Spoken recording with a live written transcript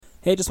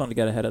Hey, just want to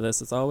get ahead of this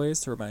as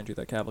always to remind you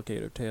that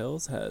Cavalcade of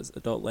Tales has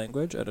adult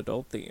language and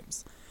adult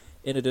themes.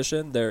 In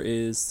addition, there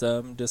is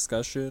some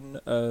discussion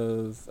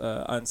of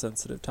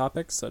unsensitive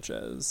topics such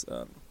as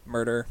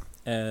murder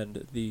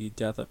and the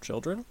death of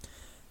children.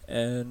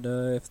 And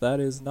if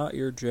that is not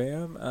your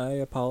jam, I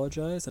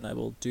apologize and I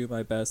will do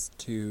my best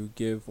to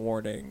give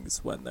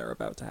warnings when they're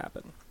about to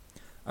happen.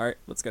 Alright,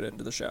 let's get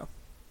into the show.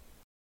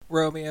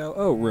 Romeo,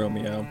 O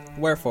Romeo,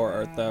 wherefore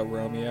art thou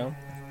Romeo?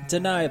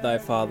 Deny thy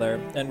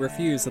father, and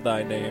refuse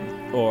thy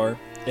name, or,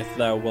 if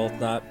thou wilt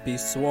not, be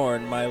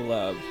sworn my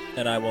love,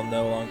 and I will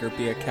no longer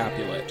be a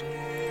Capulet.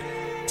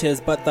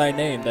 'Tis but thy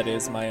name that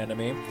is my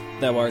enemy.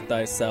 Thou art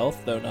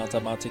thyself, though not a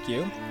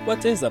Montague.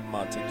 What is a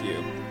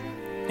Montague?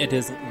 It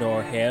is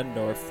nor hand,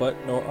 nor foot,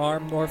 nor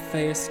arm, nor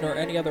face, nor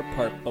any other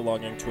part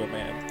belonging to a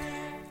man.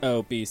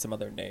 Oh, be some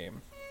other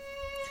name.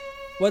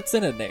 What's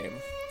in a name?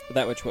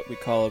 That which what we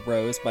call a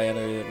rose by any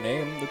other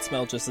name would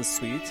smell just as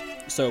sweet.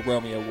 So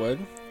Romeo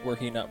would, were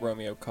he not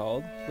Romeo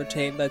called,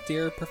 retain that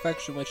dear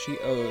perfection which he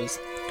owes.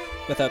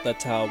 Without that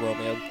towel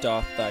Romeo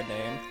doth thy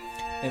name,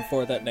 and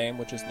for that name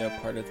which is no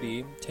part of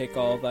thee, take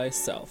all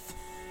thyself.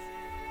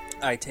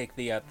 I take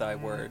thee at thy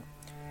word.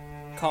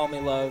 Call me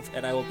love,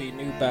 and I will be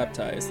new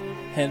baptized.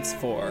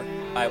 Henceforth,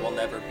 I will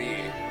never be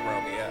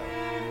Romeo.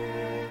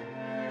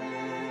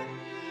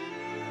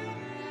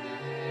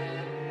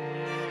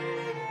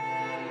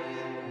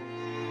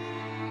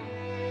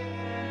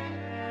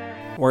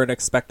 Weren't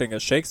expecting a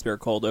Shakespeare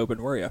cold open,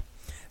 were you?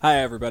 Hi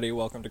everybody,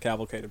 welcome to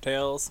Cavalcade of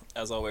Tales.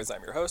 As always,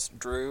 I'm your host,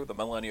 Drew, the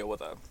millennial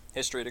with a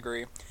history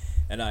degree,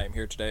 and I am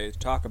here today to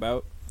talk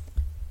about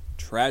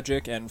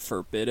tragic and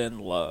forbidden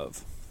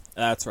love.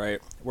 That's right,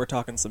 we're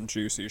talking some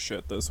juicy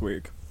shit this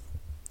week.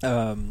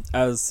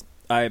 As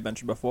I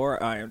mentioned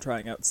before, I am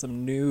trying out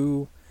some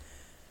new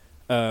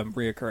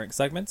reoccurring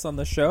segments on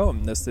the show,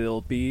 and this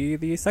will be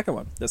the second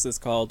one. This is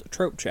called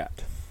Trope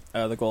Chat.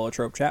 The goal of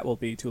Trope Chat will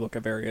be to look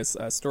at various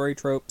story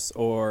tropes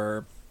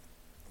or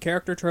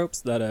character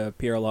tropes that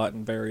appear a lot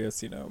in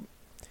various,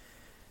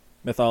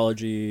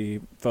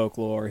 mythology,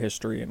 folklore,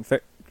 history, and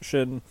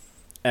fiction,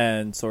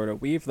 and sort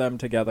of weave them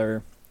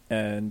together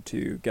and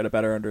to get a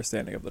better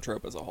understanding of the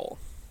trope as a whole.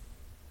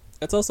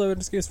 It's also an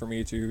excuse for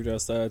me to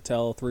just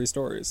tell 3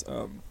 stories,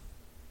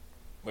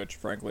 which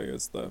frankly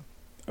is the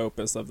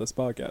opus of this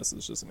podcast.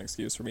 It's just an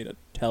excuse for me to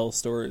tell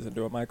stories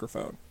into a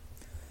microphone.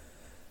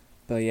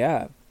 But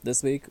yeah,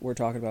 this week we're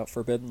talking about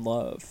forbidden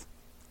love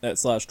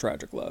 /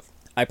 tragic love.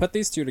 I put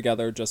these two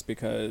together just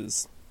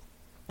because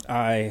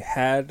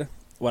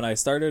when I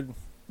started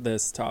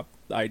this top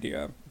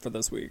idea for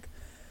this week,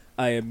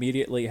 I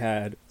immediately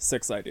had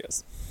 6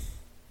 ideas.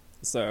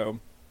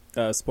 So,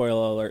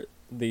 spoiler alert,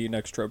 the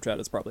next trope chat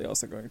is probably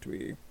also going to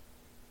be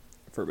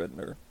forbidden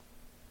or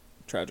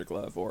tragic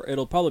love, or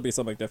it'll probably be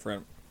something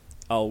different.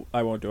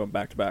 I won't do them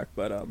back to back,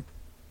 but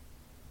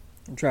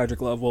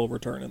tragic love will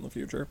return in the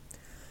future.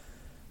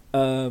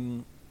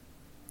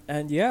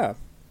 And yeah,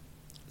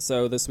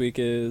 so this week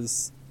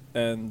is,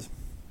 and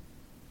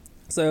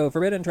so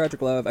forbidden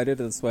tragic love, I did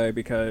it this way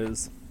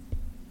because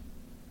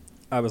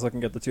I was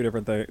looking at the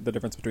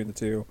difference between the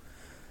two,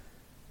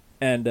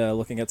 and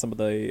looking at some of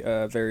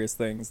the various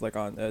things like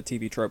on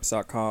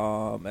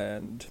tvtropes.com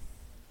and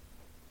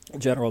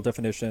general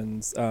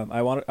definitions.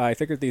 I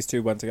figured these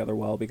two went together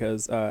well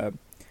because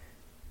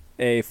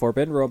a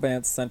forbidden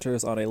romance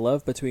centers on a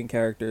love between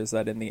characters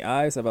that in the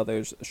eyes of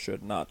others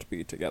should not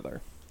be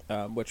together,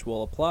 which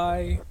will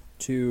apply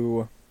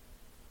to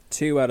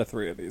 2 out of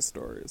 3 of these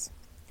stories.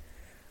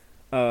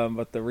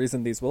 But the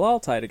reason these will all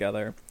tie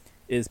together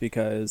is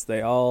because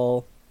they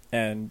all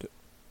end,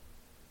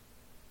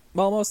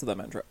 well, most of them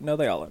end,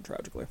 they all end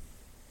tragically.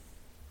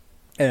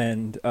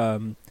 And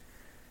a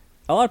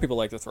lot of people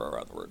like to throw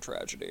around the word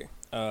tragedy.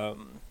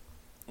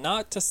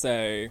 Not to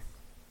say,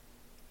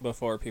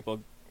 before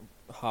people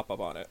hop up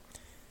on it,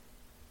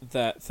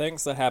 that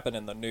things that happen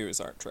in the news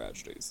aren't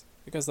tragedies,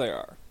 because they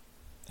are.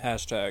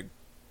 Hashtag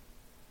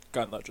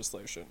gun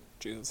legislation.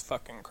 Jesus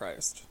fucking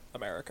Christ,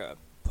 America,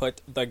 put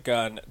the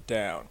gun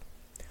down.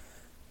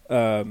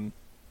 But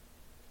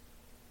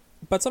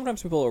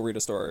sometimes people will read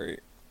a story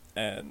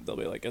and they'll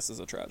be like, this is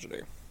a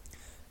tragedy.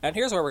 And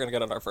here's where we're going to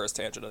get on our first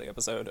tangent of the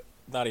episode,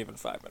 not even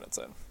 5 minutes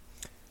in.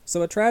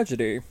 So a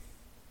tragedy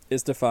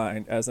is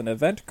defined as an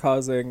event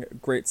causing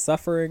great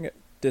suffering,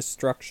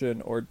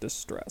 destruction, or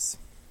distress.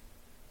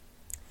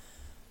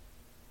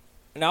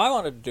 Now, I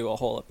wanted to do a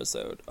whole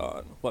episode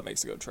on what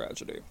makes a good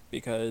tragedy,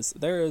 because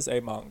there is a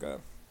manga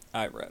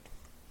I read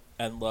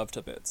and loved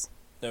to bits,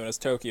 known as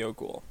Tokyo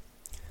Ghoul.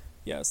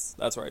 Yes,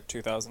 that's right,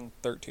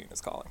 2013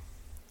 is calling.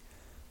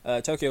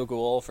 Tokyo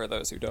Ghoul, for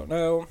those who don't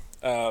know,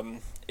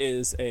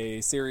 is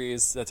a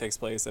series that takes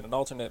place in an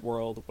alternate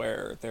world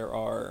where there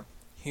are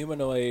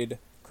humanoid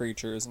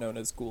creatures known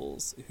as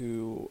ghouls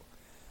who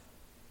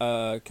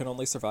can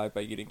only survive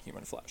by eating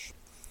human flesh.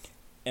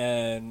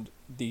 And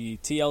the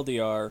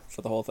TLDR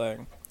for the whole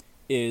thing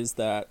is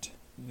that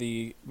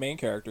the main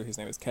character, whose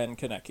name is Ken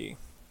Kaneki,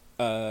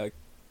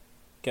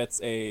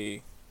 gets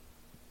a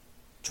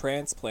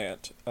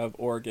transplant of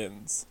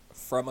organs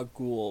from a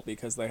ghoul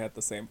because they had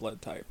the same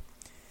blood type,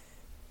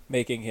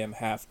 making him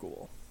half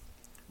ghoul.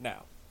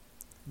 Now,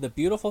 the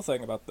beautiful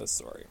thing about this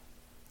story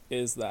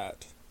is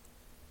that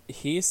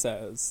he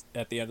says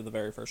at the end of the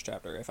very first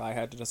chapter, if I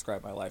had to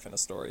describe my life in a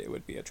story, it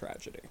would be a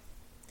tragedy.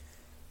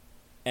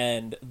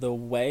 And the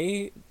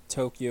way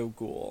Tokyo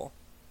Ghoul,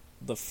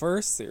 the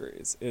first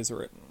series, is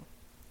written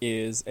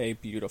is a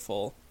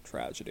beautiful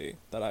tragedy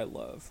that I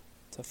love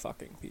to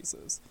fucking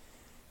pieces.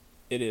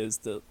 It is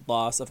the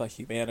loss of a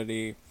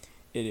humanity.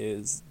 It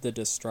is the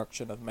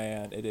destruction of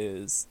man. It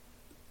is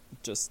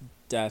just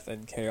death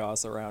and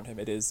chaos around him.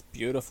 It is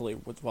beautifully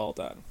well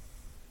done.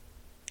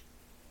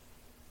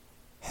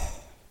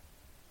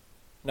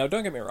 Now,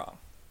 don't get me wrong.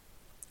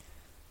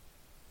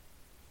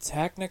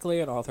 Technically,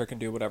 an author can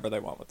do whatever they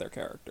want with their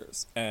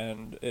characters,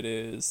 and it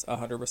is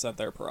 100%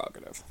 their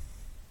prerogative.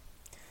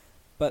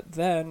 But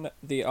then,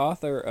 the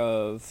author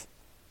of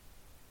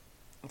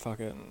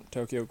fucking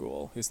Tokyo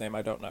Ghoul, whose name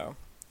I don't know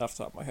off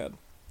the top of my head,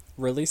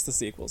 released a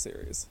sequel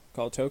series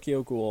called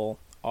Tokyo Ghoul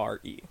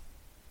R.E.,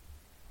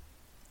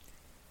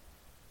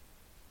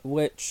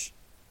 which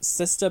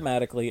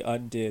systematically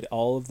undid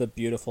all of the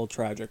beautiful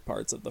tragic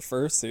parts of the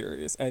first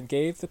series and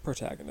gave the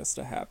protagonist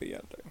a happy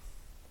ending.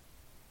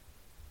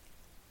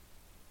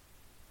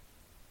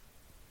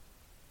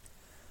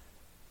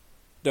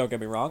 Don't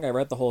get me wrong, I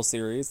read the whole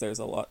series. There's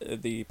a lot.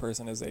 The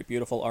person is a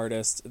beautiful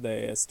artist.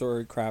 The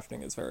story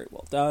crafting is very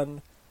well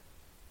done.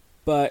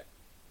 But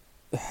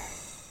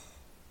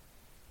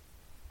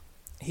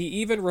he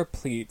even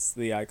repeats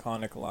the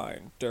iconic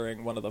line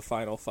during one of the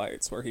final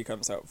fights where he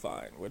comes out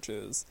fine, which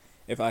is,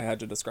 if I had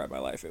to describe my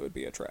life, it would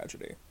be a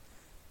tragedy.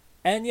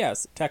 And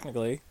yes,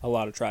 technically, a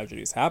lot of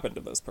tragedies happened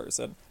to this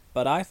person,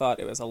 but I thought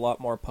it was a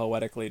lot more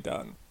poetically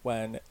done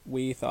when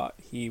we thought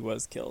he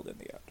was killed in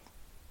the end.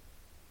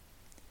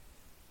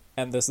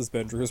 And this has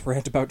been Drew's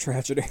rant about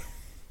tragedy.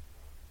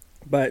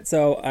 But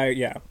so I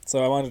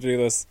wanted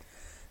to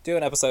do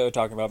an episode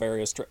talking about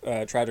various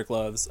tragic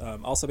loves.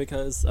 Also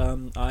because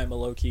I'm a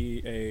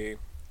low-key a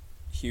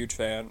huge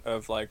fan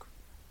of like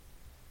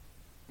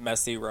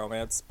messy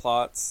romance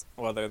plots,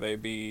 whether they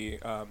be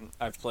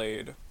I've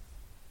played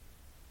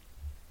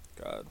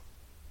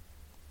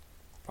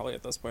probably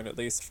at this point at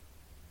least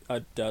a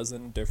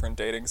dozen different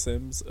dating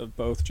sims of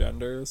both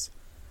genders,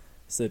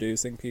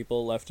 seducing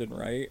people left and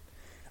right.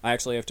 I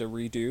actually have to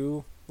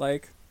redo,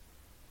 like,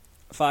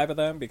 5 of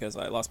them because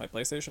I lost my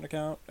PlayStation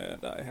account,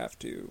 and I have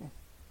to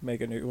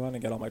make a new one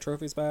and get all my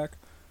trophies back.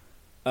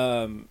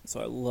 So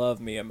I love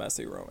me a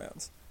messy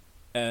romance.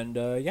 And,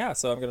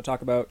 so I'm going to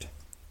talk about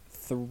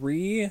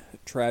 3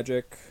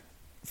 tragic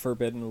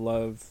forbidden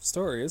love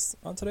stories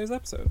on today's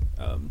episode.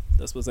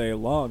 This was a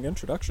long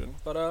introduction,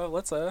 but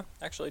let's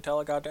actually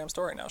tell a goddamn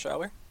story now, shall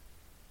we?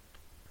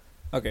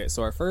 Okay,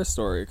 so our first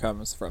story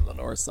comes from the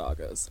Norse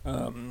sagas.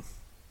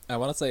 I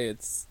want to say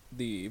it's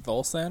the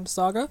Volsand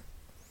saga.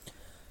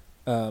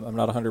 I'm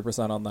not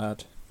 100% on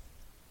that.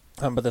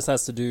 But this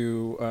has to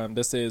do...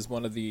 this is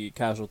one of the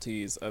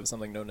casualties of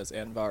something known as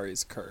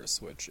Andvari's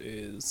Curse, which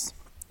is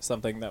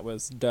something that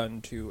was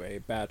done to a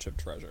batch of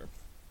treasure.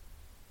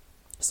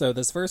 So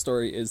this first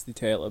story is the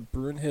tale of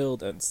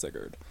Brunhild and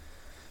Sigurd.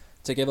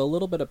 To give a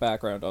little bit of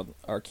background on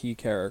our key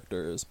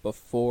characters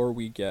before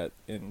we get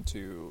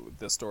into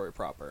the story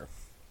proper,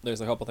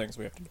 there's a couple things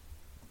we have to do.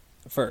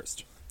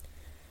 First,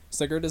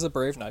 Sigurd is a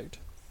brave knight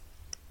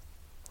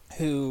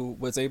who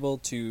was able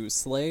to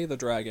slay the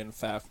dragon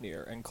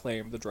Fafnir and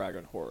claim the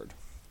dragon hoard.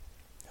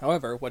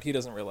 However, what he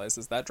doesn't realize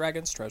is that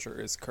dragon's treasure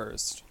is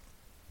cursed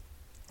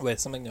with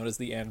something known as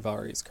the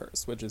Andvari's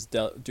Curse, which is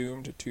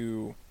doomed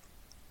to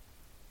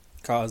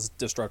cause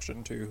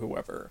destruction to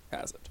whoever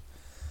has it.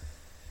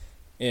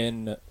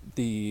 In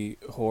the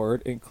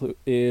hoard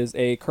is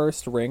a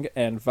cursed ring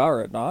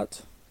Andvara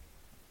knot,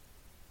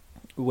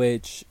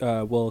 which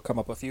will come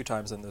up a few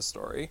times in this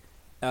story.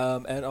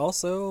 And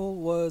also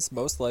was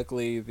most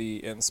likely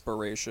the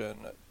inspiration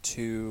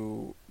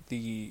to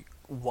the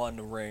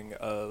One Ring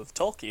of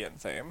Tolkien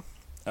fame,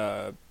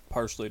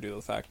 partially due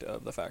to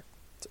the fact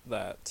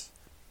that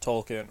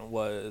Tolkien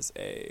was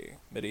a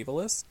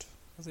medievalist.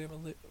 Was he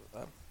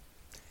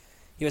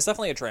he was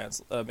definitely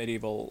a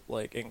medieval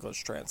like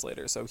English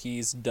translator, so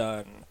he's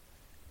done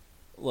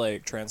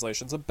like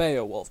translations of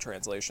Beowulf,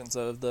 translations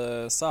of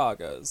the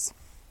sagas,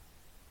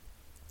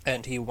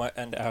 and he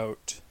went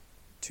out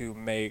to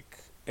make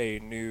a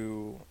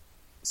new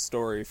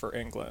story for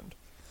England.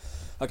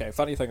 Okay,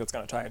 funny thing that's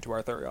going to tie into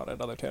our theory on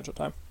another tangent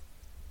time.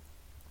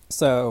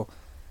 So,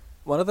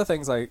 one of the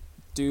things I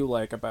do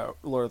like about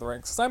Lord of the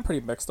Rings, because I'm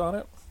pretty mixed on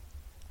it,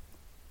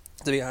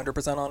 to be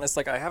 100% honest,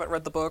 like, I haven't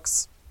read the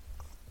books.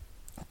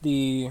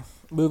 The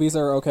movies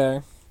are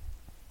okay.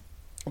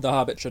 The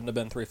Hobbit shouldn't have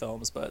been 3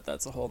 films, but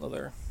that's a whole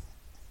other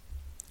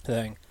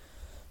thing.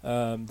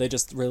 They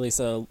just released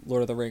a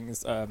Lord of the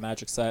Rings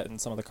magic set, and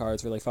some of the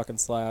cards really fucking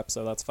slap,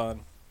 so that's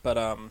fun.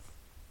 But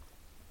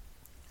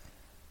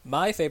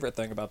my favorite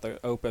thing about the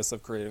opus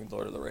of creating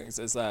Lord of the Rings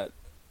is that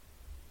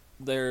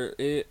there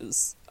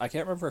is, I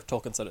can't remember if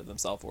Tolkien said it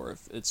himself or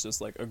if it's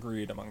just like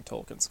agreed among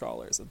Tolkien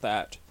scholars,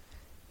 that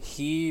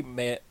he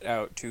met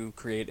out to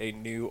create a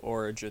new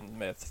origin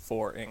myth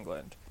for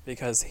England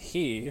because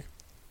he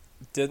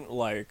didn't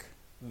like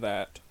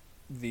that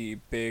the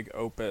big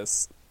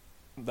opus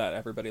that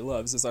everybody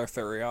loves is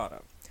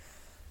Arthuriana.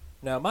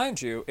 Now,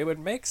 mind you, it would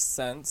make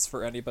sense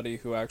for anybody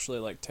who actually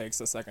like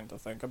takes a second to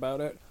think about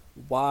it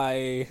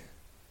why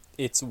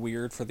it's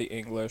weird for the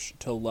English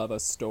to love a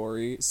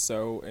story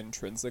so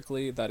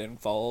intrinsically that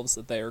involves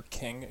their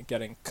king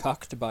getting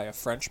cucked by a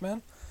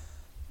Frenchman.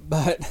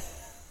 But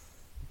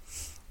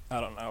I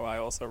don't know, I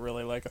also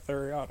really like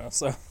Arthuriana,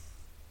 so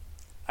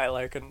I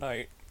like a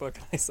knight. What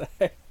can I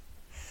say?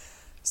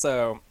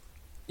 So,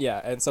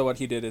 yeah, and so what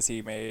he did is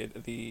he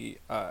made the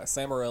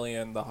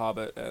Silmarillion, the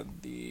Hobbit, and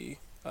the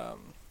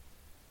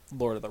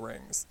Lord of the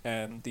Rings.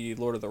 And the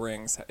Lord of the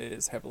Rings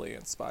is heavily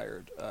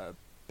inspired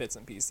bits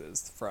and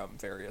pieces from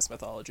various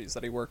mythologies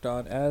that he worked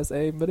on as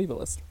a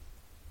medievalist.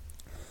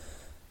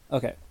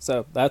 Okay,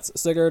 so that's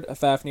Sigurd,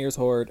 Fafnir's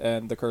Horde,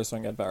 and the Cursed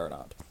Ring at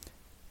Varanant.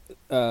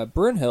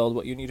 Brunhild,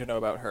 what you need to know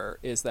about her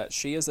is that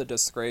she is a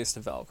disgraced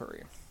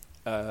Valkyrie.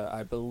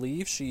 I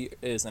believe she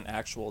is an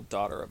actual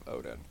daughter of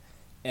Odin.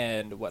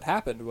 And what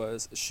happened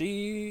was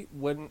she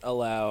wouldn't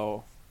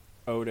allow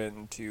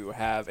Odin to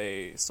have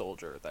a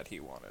soldier that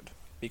he wanted.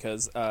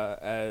 Because,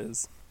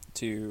 as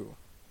to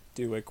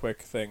do a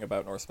quick thing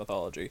about Norse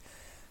mythology,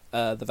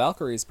 the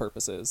Valkyries'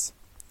 purposes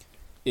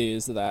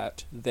is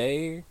that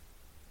they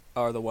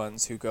are the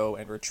ones who go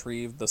and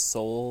retrieve the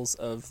souls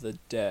of the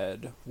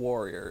dead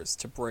warriors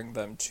to bring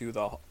them to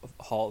the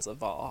halls of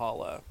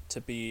Valhalla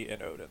to be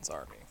in Odin's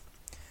army.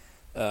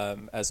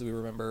 As we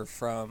remember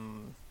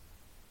from,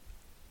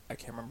 I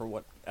can't remember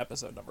what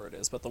episode number it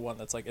is, but the one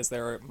that's like, is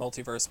there a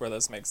multiverse where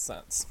this makes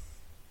sense?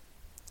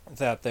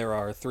 That there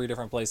are 3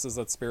 different places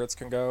that spirits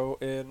can go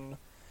in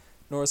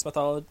Norse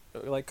mythology,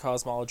 like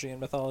cosmology and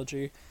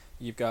mythology.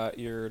 You've got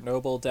your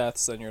noble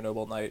deaths and your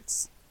noble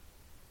knights.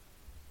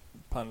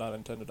 Pun not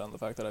intended on the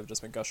fact that I've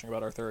just been gushing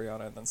about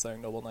Arthuriana and then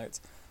saying noble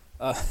knights.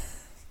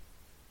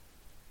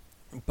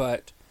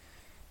 But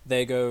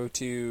they go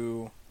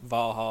to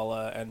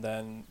Valhalla, and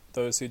then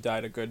those who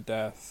died a good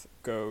death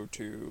go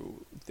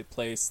to the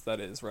place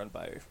that is run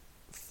by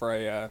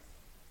Freya.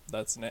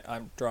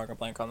 I'm drawing a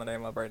blank on the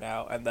name of right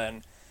now. And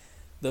then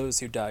those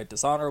who died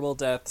dishonorable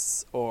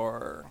deaths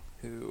or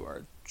who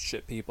are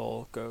shit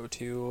people go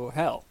to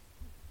Hell,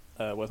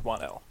 with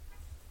one L.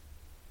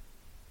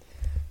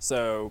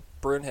 So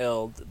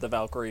Brunhild, the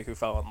Valkyrie who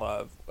fell in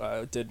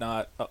love, did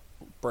not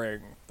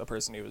bring the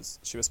person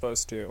she was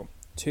supposed to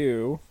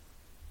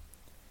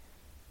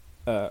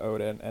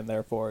Odin, and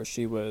therefore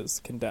she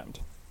was condemned.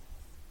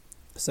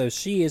 So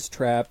she is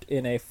trapped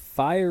in a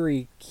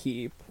fiery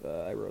keep.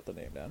 I wrote the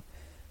name down.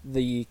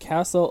 The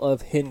Castle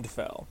of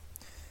Hindfell.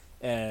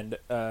 And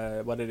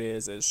what it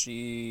is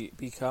she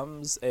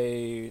becomes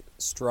a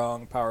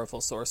strong,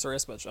 powerful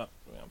sorceress, but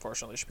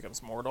unfortunately she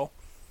becomes mortal.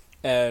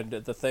 And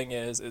the thing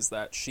is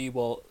that she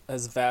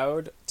has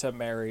vowed to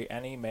marry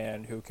any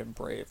man who can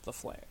brave the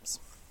flames.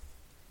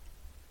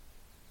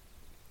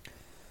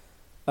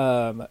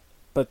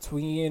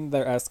 Between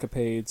their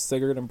escapades,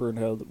 Sigurd and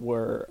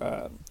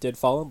Brunhild did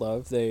fall in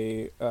love.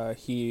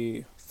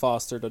 He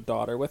fostered a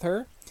daughter with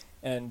her.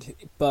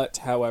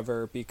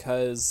 However,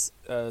 because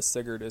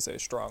Sigurd is a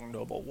strong,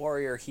 noble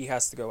warrior, he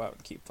has to go out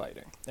and keep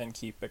fighting and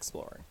keep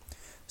exploring.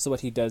 So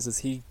what he does is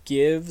he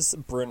gives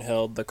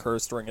Brunhild the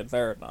cursed ring at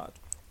Varanant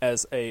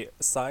as a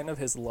sign of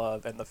his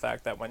love and the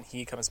fact that when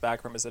he comes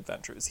back from his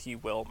adventures, he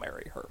will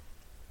marry her.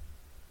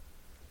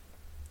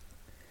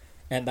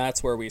 And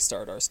that's where we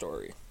start our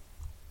story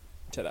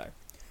today.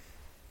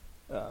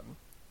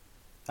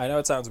 I know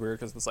it sounds weird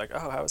because it's like,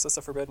 oh, how is this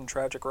a forbidden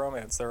tragic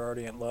romance? They're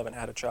already in love and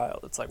had a child.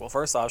 It's like, well,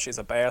 first off, she's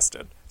a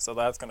bastard, so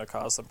that's going to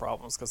cause some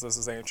problems because this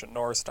is ancient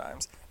Norse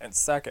times. And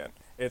second,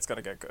 it's going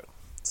to get good.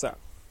 So,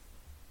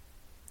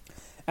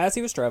 as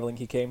he was traveling,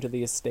 he came to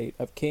the estate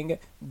of King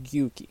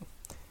Gyuki,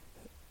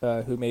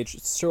 who made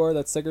sure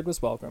that Sigurd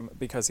was welcome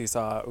because he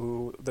saw,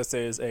 ooh, this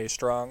is a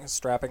strong,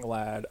 strapping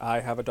lad.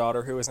 I have a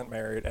daughter who isn't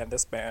married, and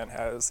this man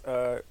has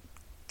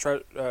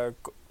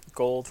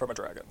gold from a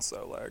dragon.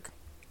 So, like,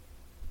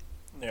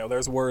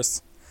 there's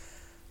worse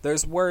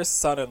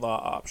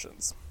son-in-law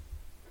options.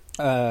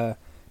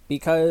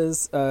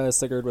 Because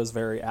Sigurd was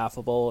very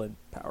affable and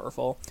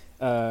powerful,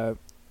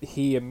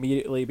 he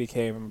immediately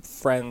became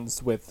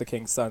friends with the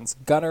king's sons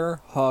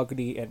Gunnar,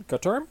 Hogni, and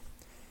Guttorm.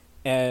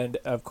 And,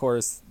 of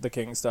course, the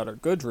king's daughter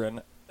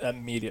Gudrun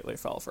immediately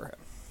fell for him.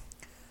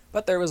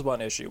 But there was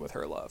one issue with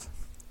her love.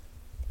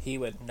 He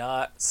would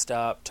not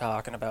stop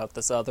talking about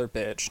this other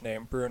bitch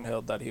named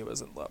Brunhild that he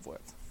was in love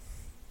with.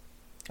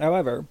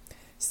 However,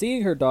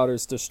 seeing her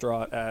daughters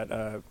distraught at,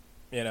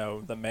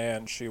 the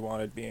man she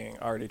wanted being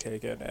already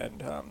taken,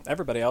 and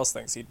everybody else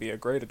thinks he'd be a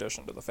great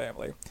addition to the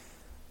family,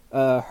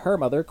 her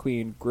mother,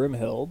 Queen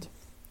Grimhild,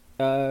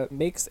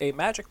 makes a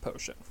magic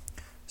potion.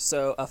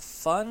 So a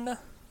fun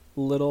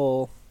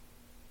little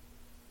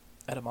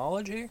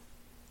etymology?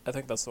 I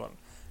think that's the one.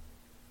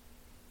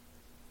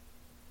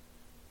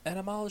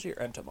 Etymology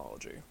or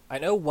entomology? I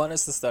know one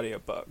is the study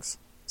of bugs.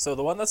 So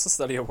the one that's the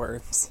study of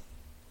words.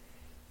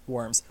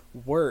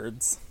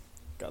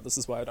 God, this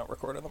is why I don't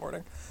record in the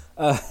morning.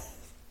 Uh,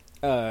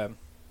 a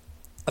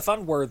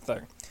fun word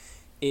thing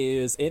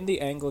is in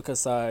the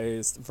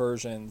anglicized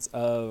versions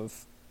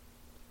of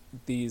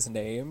these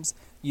names,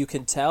 you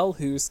can tell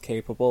who's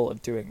capable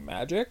of doing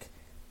magic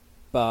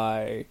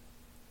by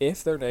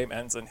if their name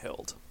ends in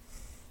Hild.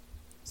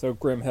 So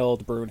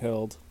Grimhild,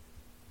 Brunhild.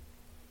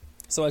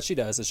 So what she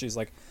does is she's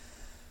like,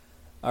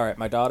 all right,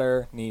 my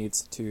daughter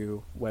needs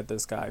to wed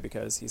this guy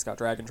because he's got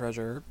dragon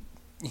treasure.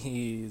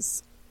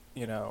 He's,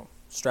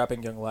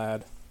 strapping young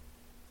lad.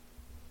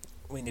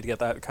 We need to get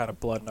that kind of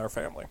blood in our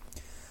family.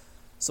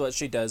 So what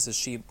she does is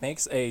she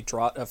makes a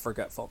draught of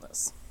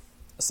forgetfulness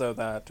so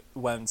that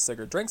when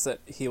Sigurd drinks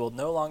it, he will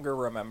no longer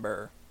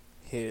remember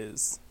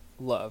his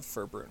love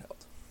for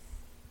Brunhild.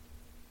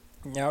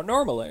 Now,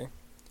 normally,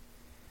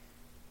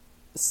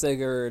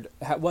 Sigurd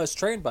was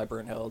trained by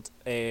Brunhild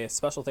a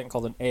special thing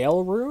called an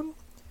ale rune,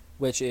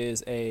 which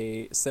is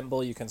a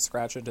symbol you can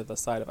scratch into the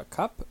side of a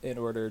cup in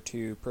order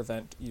to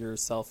prevent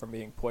yourself from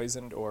being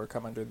poisoned or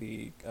come under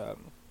the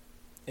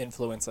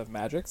influence of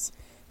magics.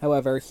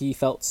 However, he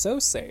felt so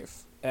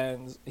safe,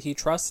 and he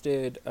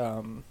trusted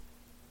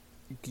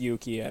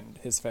Gyuki and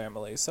his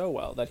family so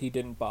well that he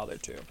didn't bother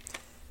to.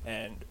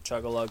 And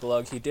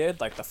chug-a-lug-lug he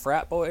did, like the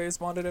frat boys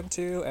wanted him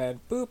to, and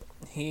boop,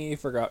 he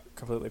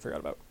completely forgot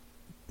about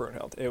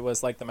Brunhild. It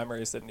was like the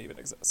memories didn't even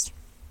exist.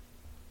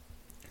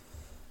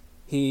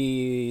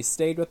 He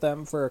stayed with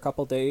them for a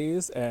couple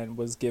days and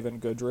was given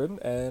Gudrun,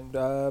 and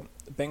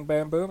bing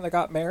bam boom, they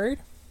got married.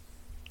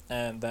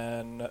 And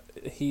then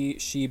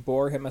she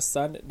bore him a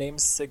son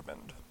named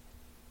Sigmund.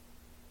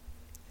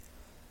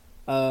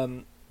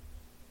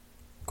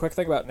 Quick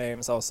thing about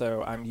names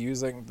also, I'm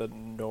using the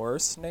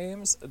Norse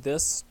names.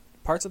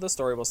 Parts of the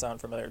story will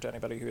sound familiar to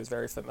anybody who is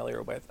very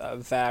familiar with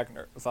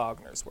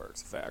Wagner's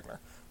works.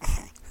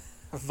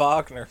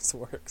 Wagner's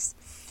works.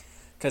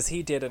 Because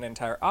he did an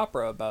entire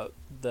opera about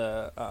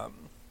the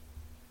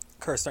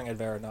cursed ring at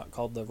Veronat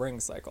called The Ring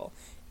Cycle.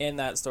 In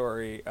that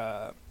story,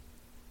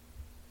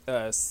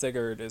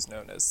 Sigurd is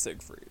known as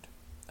Siegfried.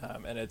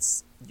 And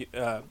it's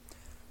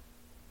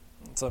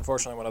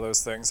unfortunately one of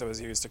those things that was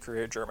used to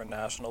create German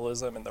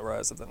nationalism and the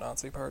rise of the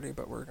Nazi Party,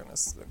 but we're going to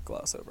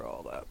gloss over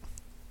all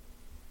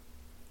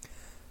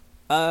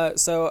that.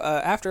 So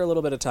after a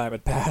little bit of time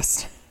had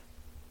passed,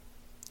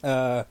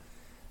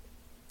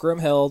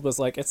 Grimhild was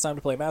like, it's time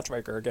to play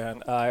matchmaker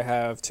again. I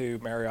have to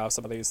marry off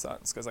some of these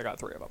sons, because I got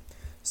 3 of them.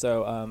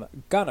 So,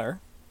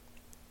 Gunnar,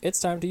 it's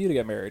time for you to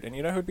get married. And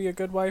you know who'd be a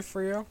good wife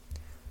for you?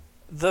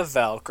 The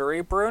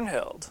Valkyrie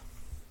Brunhild.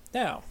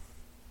 Now,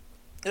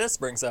 this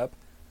brings up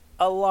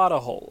a lot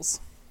of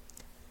holes.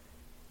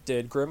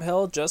 Did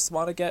Grimhild just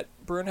want to get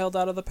Brunhild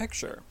out of the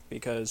picture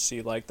because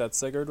she liked that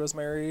Sigurd was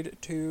married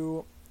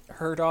to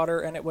her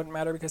daughter and it wouldn't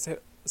matter because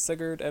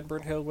Sigurd and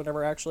Brunhild would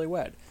never actually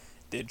wed?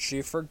 Did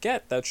she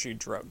forget that she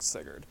drugged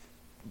Sigurd?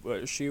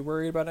 Was she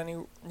worried about any,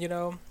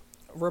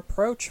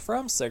 reproach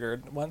from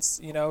Sigurd once,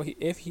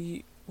 if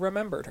he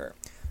remembered her?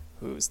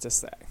 Who's to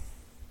say?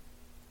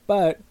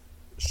 But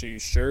she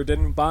sure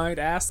didn't mind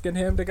asking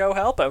him to go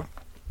help him.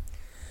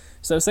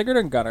 So Sigurd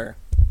and Gunnar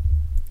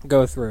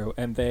go through,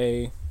 and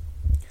because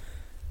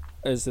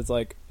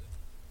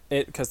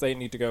they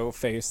need to go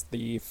face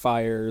the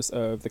fires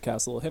of the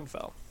castle of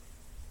Hinfell.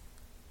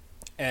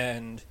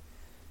 And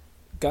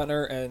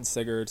Gunnar and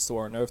Sigurd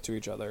swore an oath to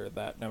each other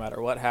that no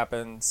matter what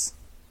happens,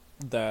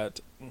 that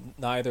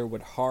neither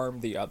would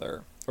harm the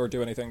other or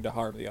do anything to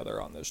harm the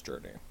other on this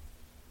journey.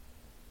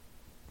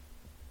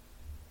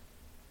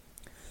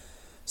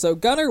 So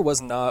Gunnar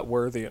was not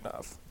worthy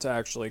enough to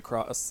actually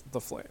cross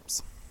the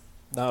flames.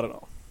 Not at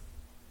all.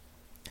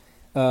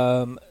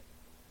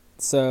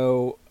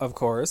 So, of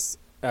course,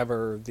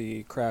 ever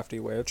the crafty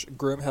witch,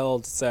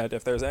 Grimhild said,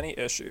 if there's any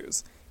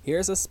issues,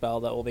 here's a spell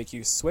that will make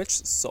you switch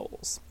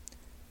souls.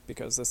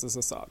 Because this is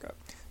a saga.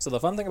 So the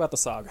fun thing about the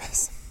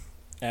sagas,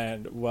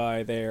 and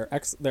why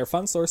they're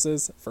fun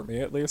sources, for me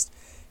at least,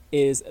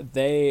 is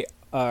they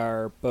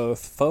are both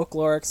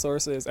folkloric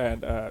sources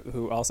and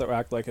who also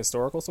act like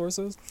historical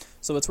sources.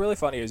 So what's really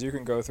funny is you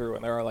can go through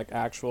and there are like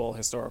actual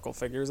historical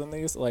figures in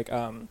these. Like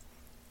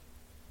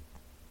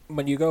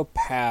when you go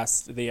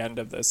past the end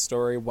of this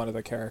story, one of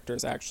the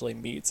characters actually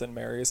meets and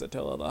marries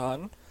Attila the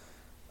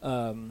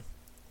Hun.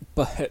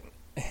 But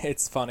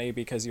it's funny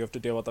because you have to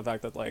deal with the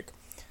fact that like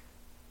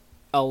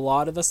a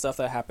lot of the stuff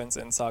that happens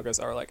in sagas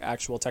are like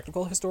actual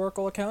technical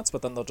historical accounts,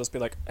 but then they'll just be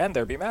like, and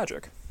there be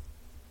magic.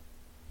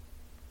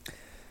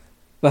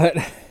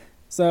 But,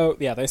 so,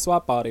 yeah, they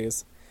swap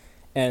bodies,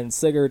 and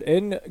Sigurd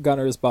in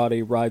Gunnar's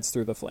body rides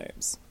through the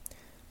flames.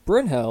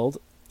 Brunhild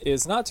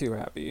is not too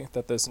happy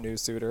that this new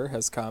suitor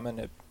has come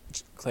and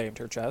claimed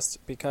her chest,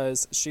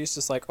 because she's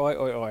just like, oi,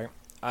 oi, oi,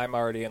 I'm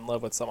already in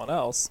love with someone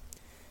else.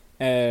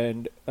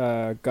 And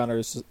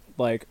Gunnar's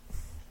like,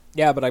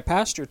 yeah, but I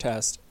passed your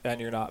test,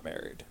 and you're not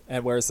married.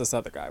 And where's this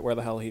other guy? Where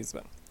the hell he's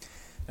been?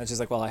 And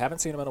she's like, well, I haven't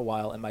seen him in a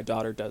while, and my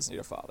daughter does need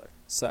a father.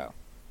 So,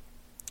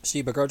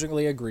 She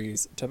begrudgingly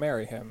agrees to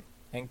marry him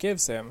and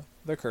gives him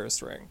the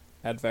curse ring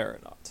at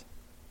Veronat.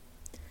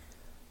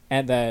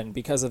 And then,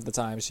 because of the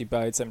time, she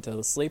bids him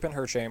to sleep in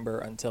her chamber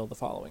until the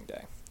following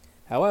day.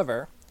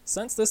 However,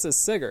 since this is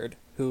Sigurd,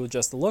 who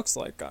just looks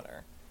like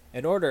Gunnar,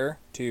 in order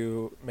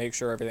to make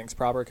sure everything's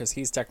proper, because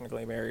he's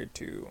technically married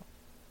to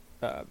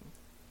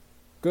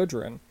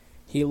Gudrun,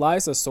 he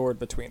lies a sword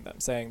between them,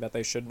 saying that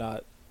they should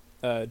not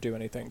do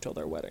anything till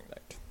their wedding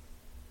night.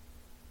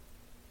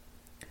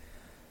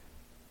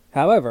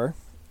 However,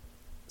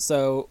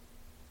 so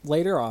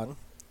later on,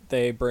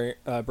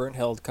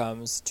 Brunhild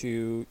comes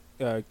to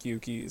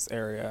Gyuki's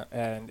area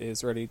and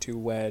is ready to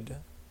wed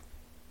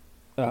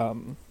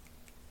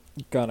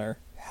Gunnar.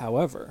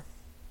 However,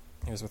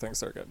 here's where things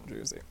start getting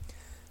juicy.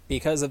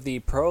 Because of the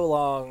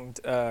prolonged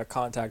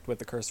contact with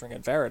the curse ring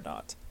at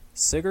Veronat,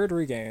 Sigurd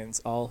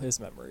regains all his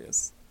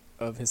memories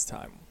of his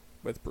time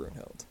with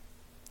Brunhild.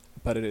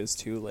 But it is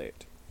too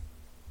late.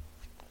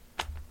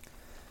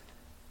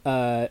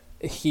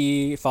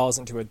 He falls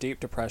into a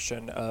deep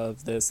depression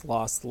of this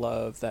lost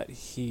love that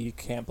he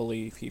can't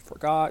believe he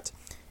forgot,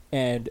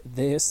 and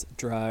this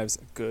drives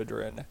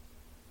Gudrun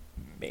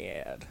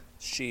mad.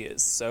 She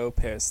is so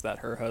pissed that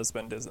her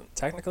husband isn't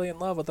technically in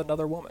love with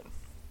another woman.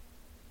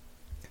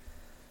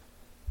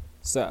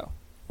 So,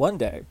 one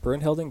day,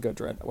 Brunhild and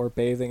Gudrun were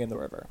bathing in the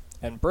river,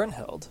 and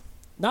Brunhild,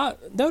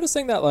 not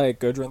noticing that like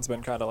Gudrun's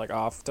been kind of like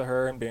off to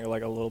her and being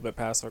like a little bit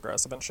passive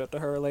aggressive and shit to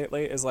her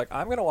lately, is like,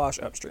 I'm gonna wash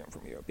upstream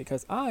from you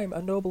because I'm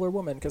a nobler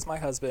woman because my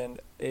husband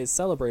is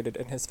celebrated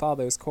in his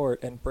father's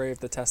court and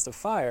braved the test of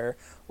fire,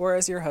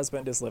 whereas your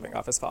husband is living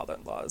off his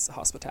father-in-law's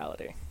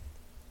hospitality.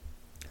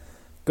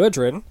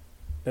 Gudrun,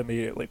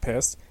 immediately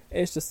pissed,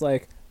 is just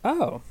like,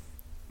 oh,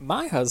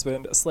 my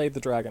husband slayed the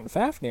dragon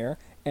Fafnir,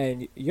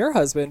 and your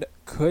husband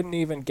couldn't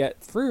even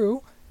get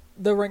through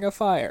the ring of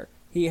fire.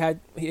 He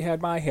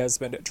had my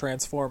husband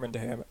transform into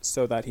him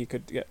so that he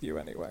could get you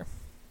anyway.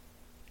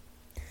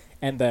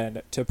 And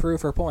then, to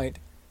prove her point,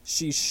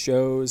 she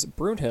shows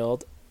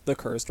Brunhild the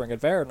cursed ring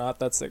at Veronat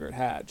that Sigurd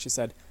had. She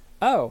said,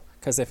 oh,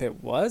 because if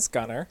it was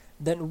Gunnar,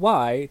 then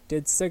why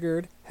did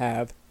Sigurd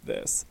have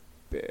this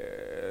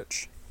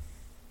bitch?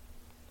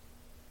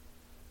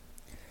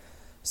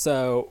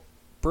 So,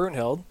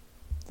 Brunhild,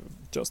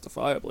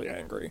 justifiably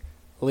angry,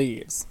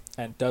 leaves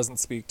and doesn't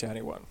speak to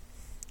anyone.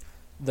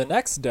 The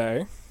next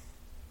day,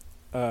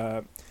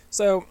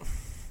 so,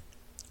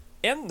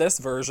 in this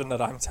version that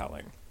I'm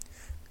telling,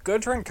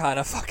 Gudrun kind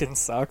of fucking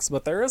sucks,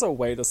 but there is a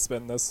way to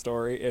spin this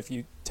story if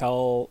you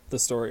tell the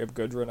story of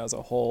Gudrun as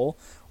a whole,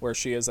 where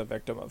she is a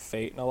victim of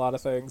fate in a lot of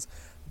things.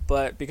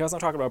 But because I'm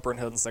talking about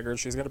Brunhild and Sigurd,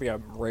 she's going to be a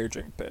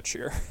raging bitch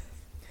here.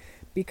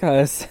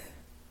 Because,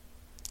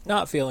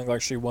 not feeling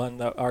like she won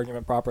the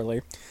argument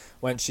properly,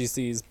 when she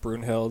sees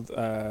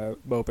Brunhild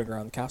moping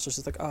around the castle,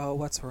 she's like, oh,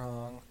 what's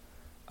wrong?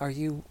 Are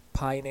you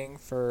pining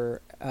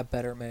for a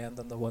better man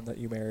than the one that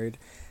you married?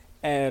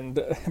 And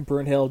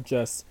Brunhild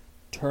just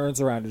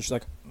turns around and she's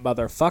like,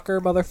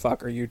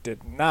 motherfucker, you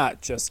did not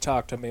just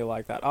talk to me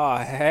like that. Oh,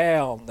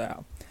 hell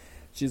no.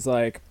 She's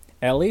like,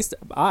 at least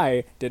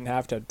I didn't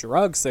have to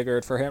drug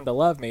Sigurd for him to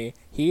love me.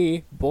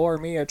 He bore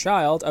me a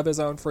child of his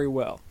own free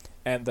will.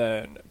 And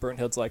then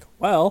Brunhild's like,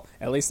 well,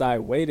 at least I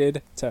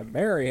waited to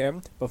marry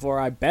him before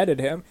I bedded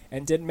him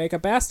and didn't make a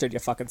bastard, you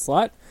fucking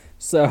slut.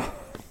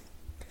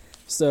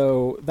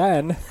 So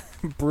then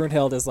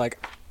Brunhild is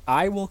like,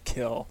 I will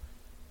kill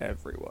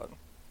everyone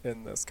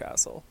in this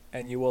castle,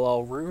 and you will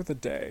all rue the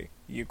day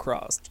you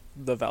crossed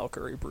the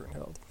Valkyrie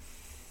Brunhild.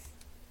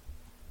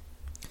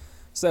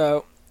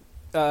 So,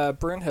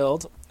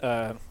 Brunhild,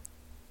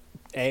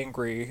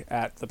 angry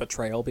at the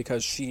betrayal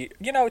because she,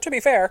 to be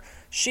fair,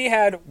 she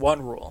had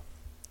one rule.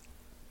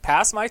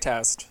 Pass my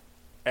test,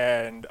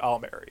 and I'll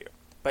marry you.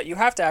 But you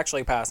have to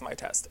actually pass my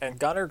test, and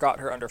Gunnar got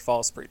her under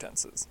false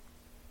pretenses.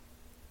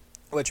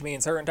 Which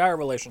means her entire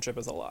relationship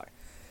is a lie.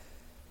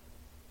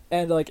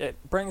 And, it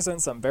brings in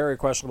some very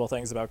questionable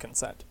things about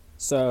consent.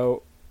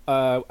 So,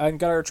 and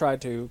Gunnar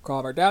tried to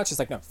calm her down. She's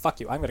like, no,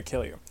 fuck you, I'm going to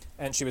kill you.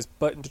 And she was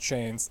put into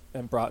chains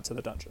and brought to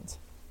the dungeons.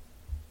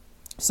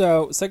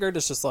 So, Sigurd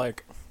is just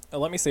like,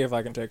 let me see if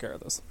I can take care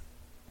of this.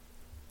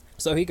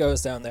 So he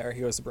goes down there,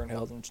 he goes to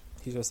Brunhild, and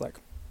he's just like,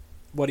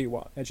 what do you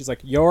want? And she's like,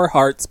 your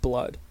heart's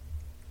blood.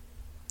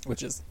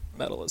 Which is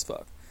metal as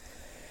fuck.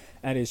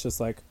 And he's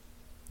just like,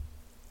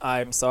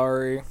 I'm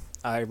sorry,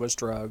 I was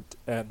drugged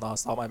and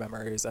lost all my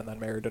memories and then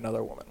married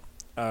another woman.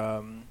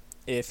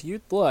 If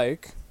you'd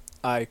like,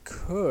 I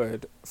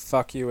could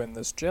fuck you in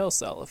this jail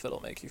cell if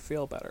it'll make you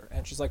feel better.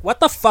 And she's like, what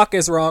the fuck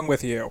is wrong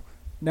with you?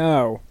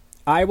 No,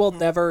 I will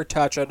never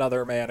touch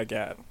another man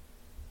again.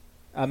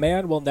 A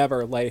man will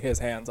never lay his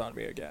hands on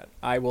me again.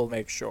 I will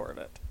make sure of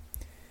it.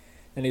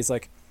 And she's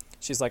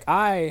like,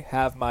 I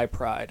have my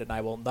pride and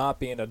I will not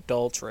be an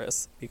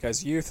adulteress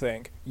because you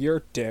think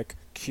your dick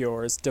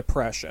cures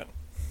depression.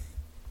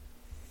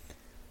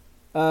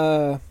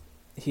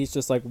 He's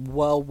just like,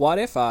 well, what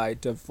if I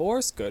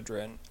divorce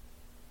Gudrun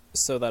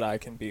so that I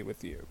can be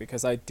with you?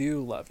 Because I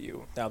do love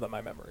you now that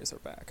my memories are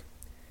back.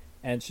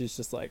 And she's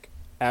just like,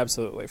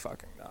 absolutely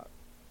fucking not.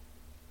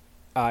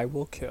 I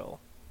will kill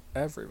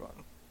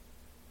everyone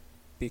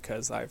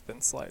because I've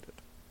been slighted.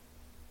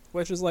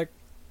 Which is like,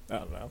 I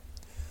don't know.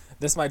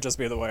 This might just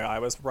be the way I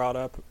was brought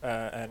up,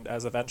 and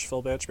as a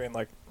vengeful bitch, being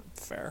like,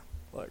 fair.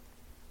 Like,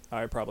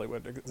 I probably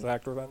would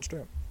exact revenge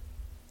too.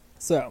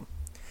 So,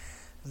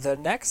 the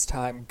next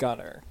time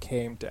Gunnar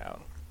came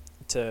down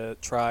to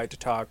try to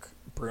talk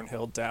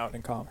Brunhild down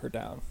and calm her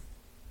down,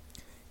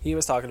 he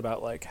was talking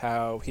about like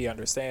how he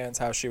understands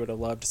how she would have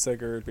loved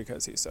Sigurd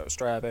because he's so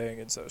strapping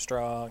and so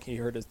strong. He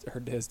heard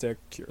his dick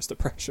cures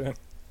depression.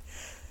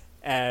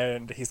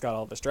 And he's got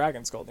all this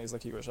dragon's gold, and he's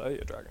like, you wish I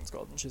had dragon's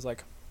gold. And she's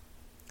like,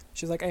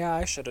 yeah,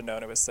 I should have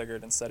known it was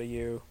Sigurd instead of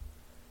you.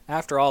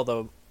 After all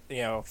the,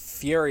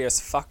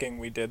 furious fucking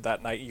we did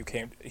that night he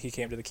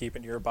came to the keep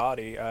in your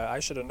body, I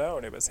should have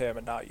known it was him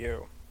and not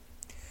you.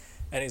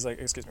 And he's like,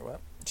 excuse me, what?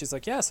 She's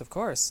like, yes, of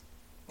course.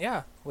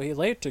 Yeah, we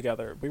laid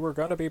together. We were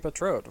going to be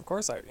betrothed. Of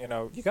course,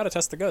 you got to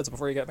test the goods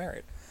before you get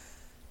married.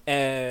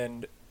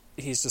 And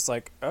he's just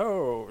like,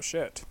 oh,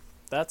 shit.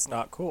 That's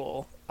not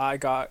cool. I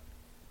got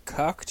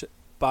cucked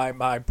by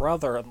my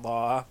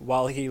brother-in-law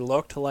while he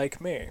looked like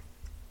me.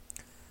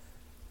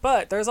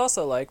 But there's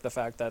also like the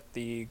fact that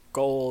the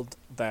gold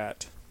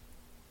that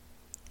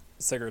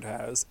Sigurd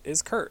has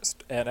is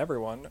cursed, and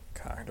everyone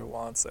kind of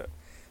wants it.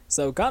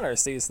 So Gunnar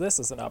sees this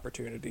as an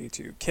opportunity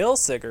to kill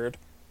Sigurd,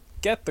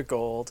 get the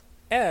gold,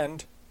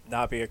 and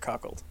not be a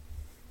cuckold.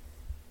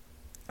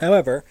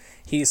 However,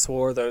 he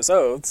swore those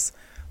oaths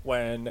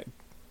when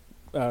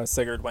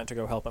Sigurd went to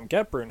go help him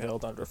get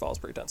Brunhild under false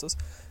pretenses,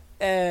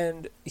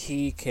 and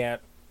he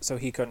couldn't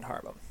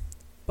harm him.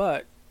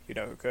 But you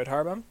know who could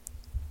harm him?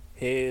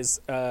 His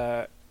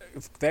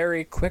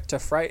very quick to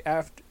fight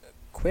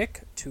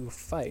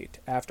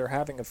after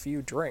having a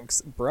few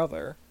drinks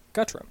brother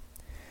Guthrum.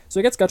 So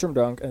he gets Guthrum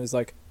drunk and is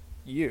like,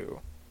 you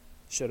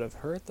should have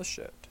heard the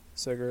shit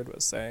Sigurd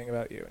was saying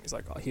about you. And he's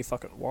like, oh, he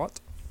fucking what?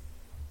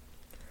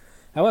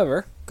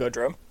 However,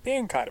 Guthrum,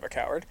 being kind of a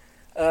coward,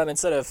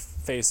 instead of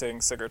facing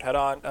Sigurd head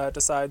on,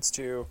 decides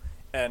to,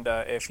 and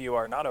if you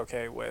are not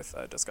okay with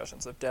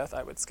discussions of death,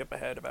 I would skip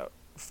ahead about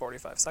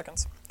 45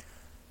 seconds.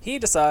 He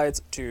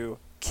decides to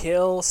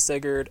kill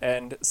Sigurd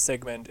and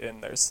Sigmund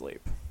in their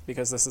sleep.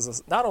 Because this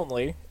is not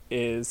only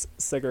is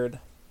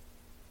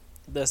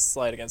this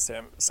slight against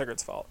him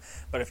Sigurd's fault,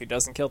 but if he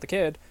doesn't kill the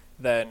kid,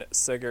 then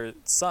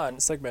Sigurd's son,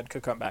 Sigmund,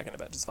 could come back and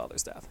avenge his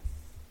father's death.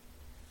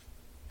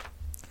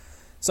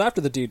 So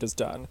after the deed is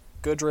done,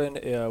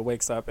 Gudrun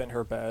wakes up in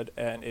her bed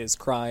and is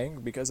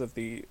crying because of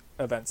the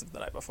events of the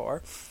night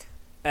before.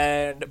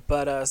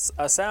 But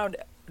a sound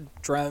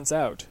drowns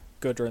out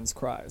Gudrun's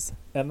cries,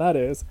 and that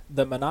is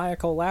the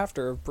maniacal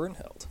laughter of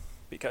Brunhild.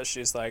 Because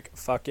she's like,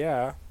 fuck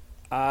yeah,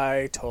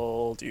 I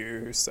told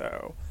you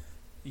so.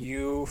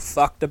 You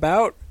fucked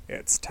about?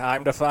 It's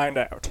time to find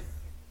out.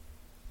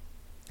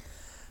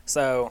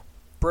 So,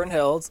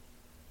 Brunhild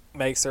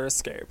makes her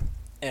escape,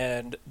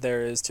 and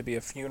there is to be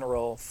a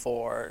funeral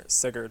for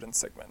Sigurd and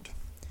Sigmund.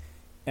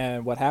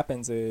 And what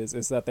happens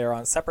is that they're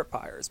on separate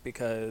pyres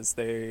because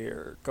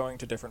they're going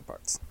to different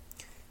parts.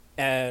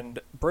 And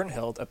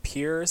Brunhild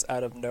appears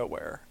out of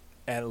nowhere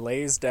and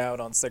lays down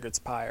on Sigurd's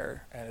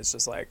pyre and is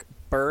just like,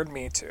 burn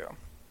me too.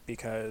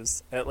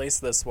 Because at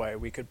least this way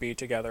we could be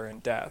together in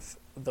death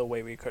the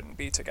way we couldn't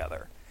be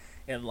together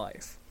in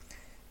life.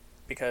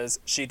 Because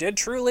she did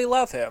truly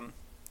love him,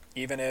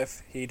 even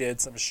if he did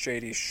some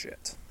shady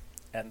shit.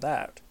 And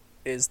that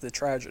is the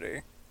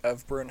tragedy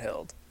of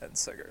Brunhild and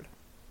Sigurd.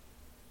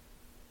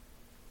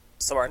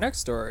 So our next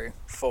story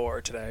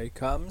for today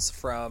comes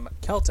from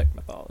Celtic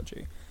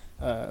mythology.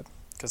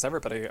 Because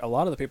a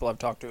lot of the people I've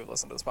talked to who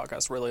listen to this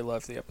podcast really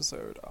loved the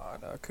episode on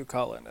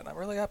Cuchulainn, and I'm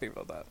really happy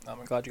about that.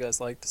 I'm glad you guys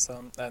liked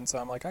some, and so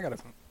I'm like, I gotta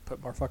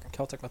put more fucking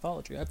Celtic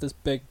mythology. I have this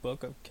big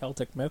book of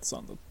Celtic myths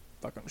on the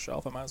fucking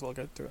shelf. I might as well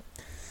get to it.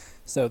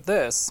 So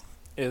this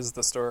is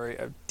the story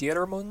of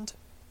Diermund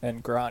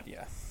and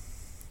Grania.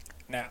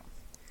 Now,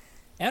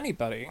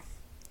 anybody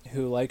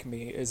who, like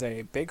me, is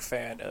a big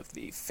fan of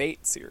the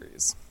Fate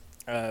series.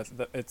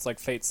 It's like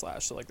Fate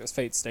Slash, so like there's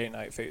Fate Stay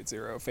Night, Fate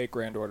Zero, Fate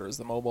Grand Order is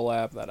the mobile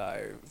app that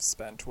I've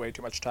spent way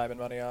too much time and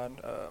money on,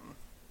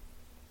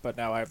 but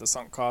now I have the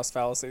sunk cost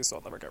fallacy, so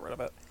I'll never get rid of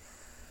it.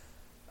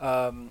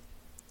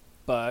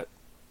 But,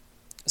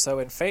 so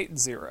in Fate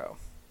Zero,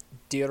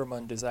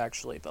 Diermund is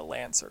actually the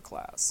Lancer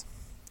class.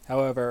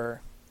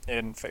 However,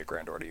 in Fate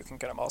Grand Order, you can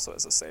get him also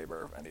as a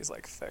Saber, and he's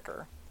like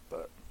thicker,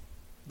 but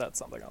that's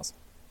something else.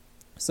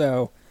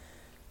 So,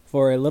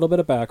 for a little bit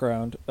of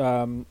background,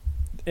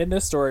 in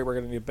this story, we're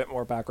going to need a bit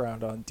more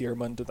background on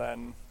Diermund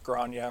than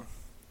Grania,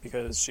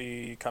 because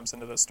she comes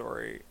into the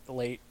story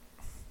late.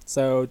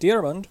 So,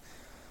 Diermund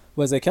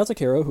was a Celtic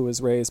hero who was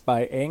raised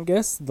by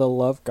Angus, the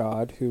love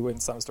god, who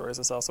in some stories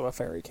is also a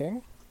fairy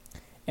king,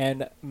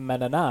 and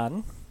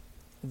Manannan,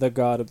 the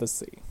god of the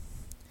sea.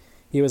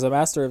 He was a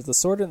master of the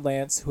sword and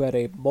lance who had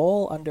a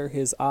mole under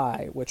his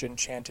eye which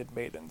enchanted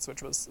maidens,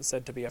 which was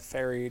said to be a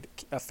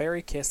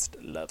fairy-kissed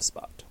love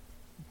spot,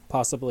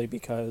 possibly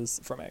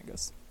because from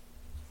Angus.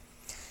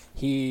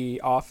 He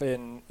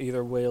often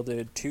either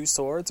wielded 2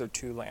 swords or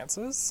 2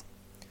 lances.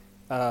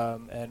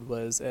 and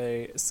was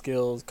a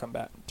skilled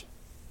combatant.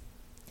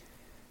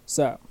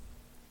 So,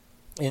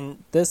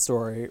 in this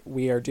story,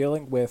 we are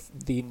dealing with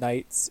the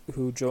knights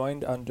who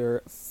joined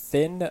under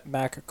Finn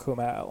mac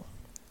Cumaill,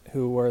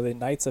 who were the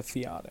Knights of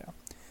Fianna,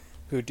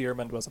 who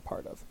Diarmid was a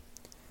part of.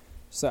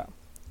 So,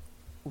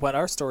 when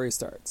our story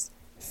starts,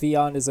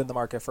 Fionn is in the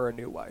market for a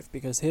new wife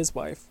because his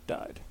wife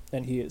died,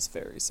 and he is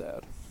very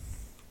sad.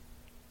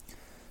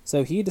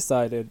 So he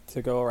decided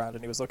to go around,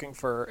 and he was looking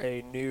for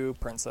a new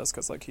princess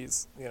because, like,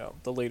 he's,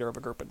 the leader of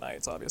a group of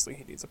knights. Obviously,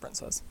 he needs a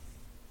princess.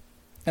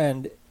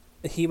 And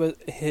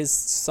his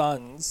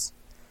sons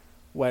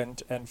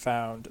went and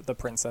found the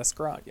Princess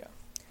Grania.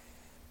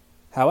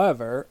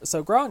 However,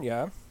 so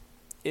Grania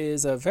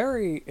is a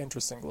very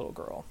interesting little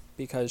girl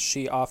because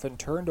she often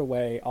turned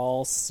away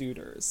all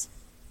suitors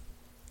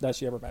that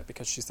she ever met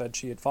because she said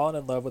she had fallen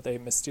in love with a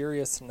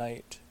mysterious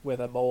knight with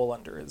a mole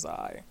under his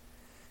eye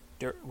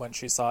when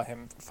she saw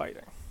him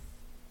fighting.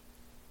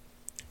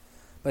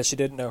 But she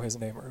didn't know his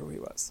name or who he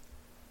was.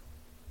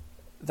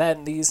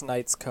 Then these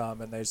knights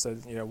come and they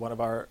said,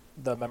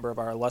 the member of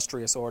our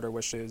illustrious order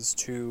wishes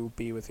to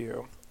be with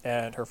you.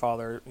 And her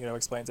father,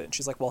 explains it. And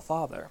she's like, well,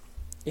 father,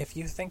 if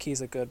you think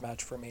he's a good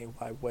match for me,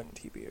 why wouldn't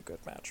he be a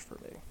good match for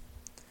me?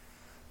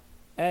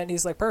 And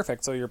he's like,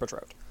 perfect, so you're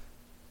betrothed.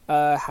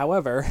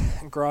 However,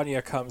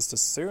 Grania comes to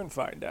soon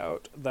find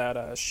out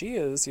that she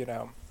is,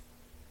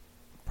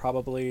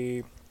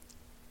 probably,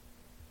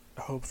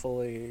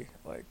 hopefully,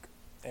 like,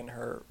 in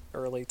her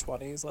early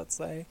 20s, let's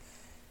say.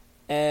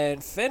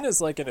 And Finn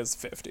is, like, in his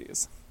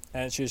 50s.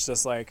 And she's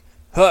just like,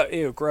 huh,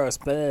 ew, gross,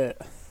 bleh.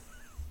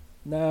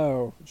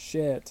 No,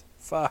 shit,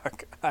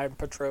 fuck, I'm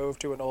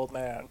betrothed to an old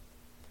man.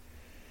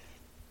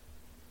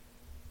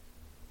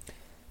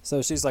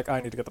 So she's like,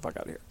 I need to get the fuck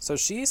out of here. So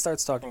she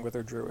starts talking with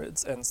her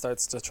druids and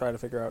starts to try to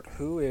figure out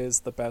who is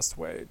the best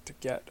way to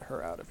get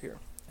her out of here.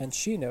 And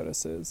she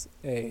notices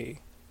a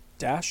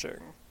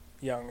dashing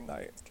young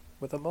knight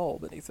with a mole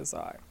beneath his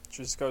eye.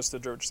 She just goes to the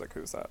druid, she's like,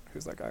 who's that?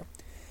 Who's that guy?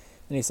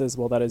 And he says,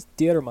 well, that is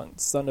Diarmid,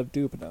 son of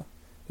Dubna,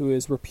 who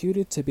is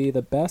reputed to be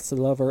the best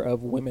lover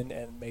of women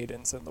and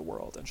maidens in the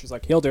world. And she's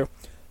like, he'll do.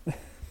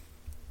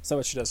 So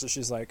what she does is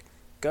she's like,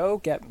 go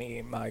get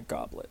me my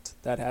goblet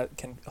that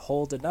can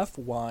hold enough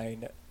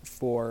wine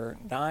for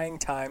 9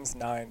 times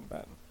 9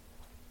 men.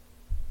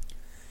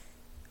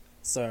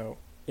 So,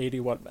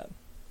 81 men,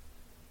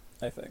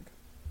 I think.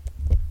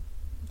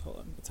 Hold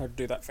on. It's hard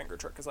to do that finger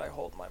trick because I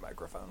hold my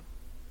microphone.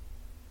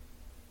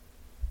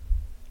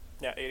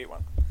 Yeah,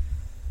 81.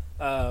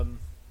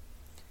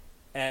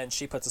 And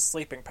she puts a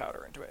sleeping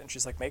powder into it, and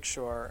she's like, make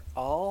sure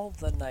all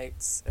the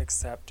knights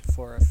except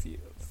for a few,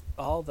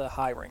 all the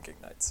high-ranking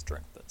knights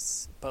drink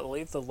this, but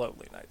leave the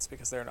lowly knights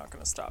because they're not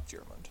going to stop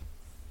Diarmid.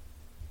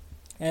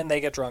 And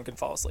they get drunk and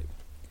fall asleep.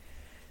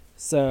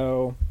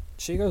 So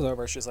she goes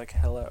over, she's like,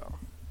 hello,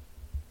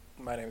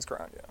 my name's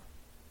Grania.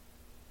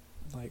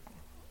 Like,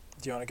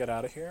 do you want to get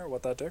out of here?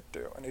 What'd that dick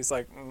do? And he's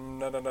like,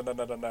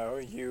 no,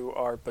 you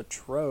are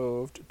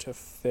betrothed to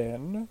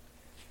Finn.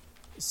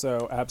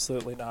 So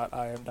absolutely not.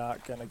 I am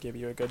not going to give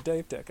you a good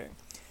day dicking.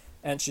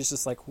 And she's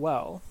just like,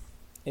 well,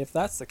 if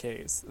that's the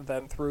case,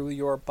 then through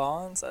your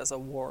bonds as a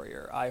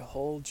warrior, I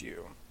hold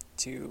you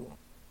to,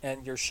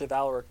 and your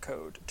chivalric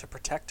code, to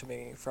protect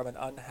me from an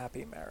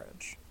unhappy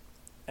marriage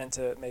and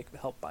to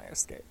help my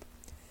escape.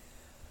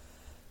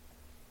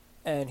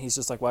 And he's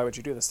just like, why would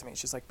you do this to me?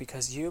 She's like,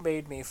 because you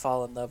made me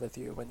fall in love with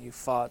you when you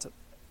fought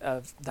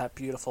of that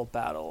beautiful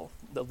battle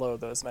below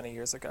those many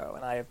years ago,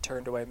 and I have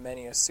turned away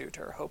many a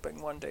suitor,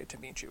 hoping one day to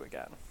meet you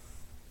again.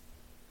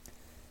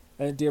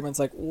 And Diarmid's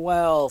like,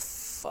 well,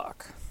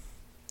 fuck.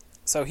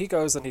 So he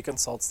goes and he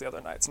consults the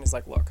other knights, and he's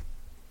like, look,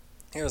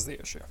 here's the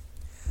issue.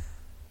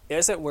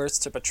 Is it worse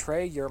to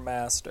betray your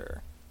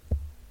master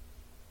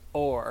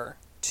or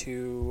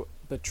to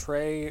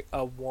betray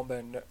a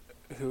woman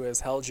who has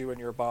held you in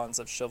your bonds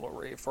of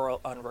chivalry for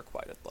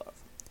unrequited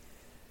love?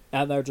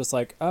 And they're just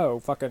like, oh,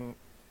 fucking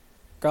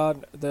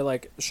God, they're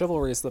like,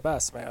 chivalry is the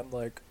best, man.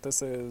 Like,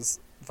 this is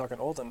fucking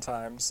olden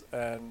times,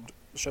 and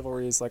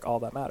chivalry is, like, all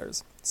that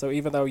matters. So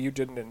even though you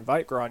didn't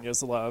invite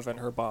Grania's love and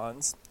her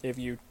bonds, if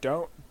you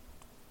don't,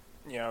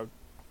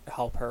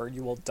 help her,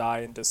 you will die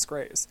in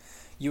disgrace.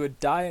 You would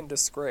die in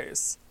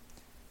disgrace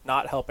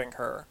not helping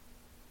her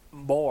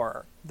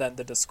more than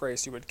the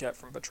disgrace you would get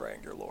from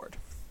betraying your lord.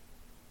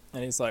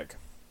 And he's like,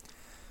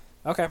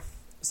 okay.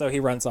 So he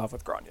runs off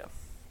with Grania.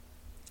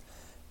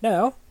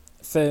 Now,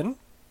 Finn,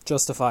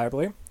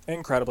 justifiably,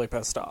 incredibly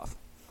pissed off.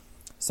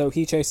 So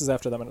he chases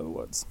after them into the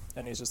woods.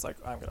 And he's just like,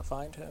 I'm going to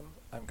find him,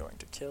 I'm going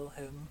to kill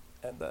him,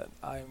 and then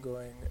I'm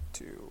going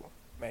to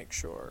make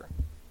sure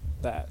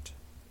that,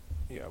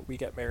 we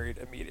get married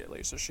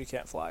immediately so she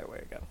can't fly away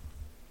again.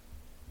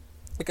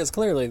 Because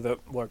clearly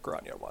what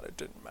Grania wanted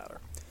didn't matter.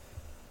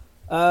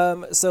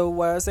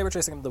 So as they were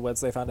chasing into the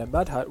woods, they found a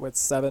mud hut with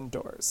 7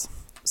 doors.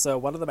 So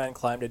one of the men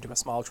climbed into a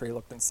small tree,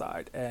 looked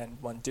inside, and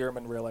when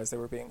Diarmid realized they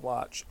were being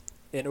watched,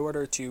 in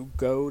order to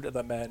goad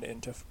the men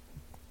into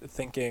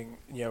thinking,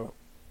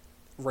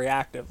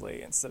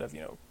 reactively instead of,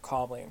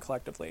 calmly and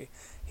collectively,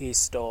 he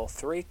stole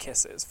 3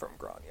 kisses from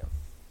Grania.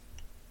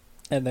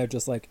 And they're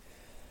just like,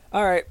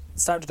 all right,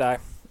 it's time to die.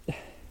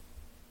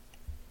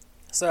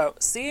 So,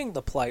 seeing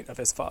the plight of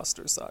his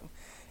foster son,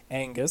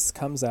 Angus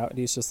comes out and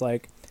he's just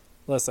like,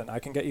 listen, I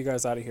can get you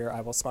guys out of here.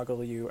 I will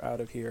smuggle you out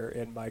of here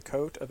in my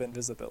coat of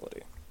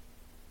invisibility.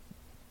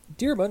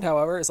 Diarmund,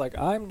 however, is like,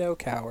 I'm no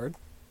coward.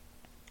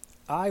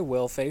 I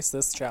will face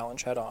this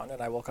challenge head on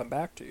and I will come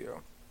back to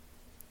you.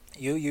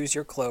 You use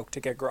your cloak to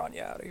get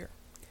Grania out of here.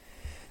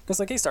 Because,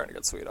 like, he's starting to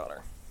get sweet on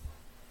her.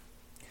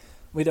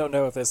 We don't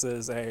know if this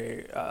is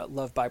a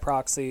love by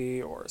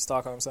proxy or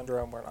Stockholm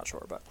Syndrome. We're not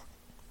sure, but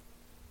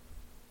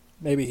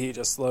maybe he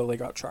just slowly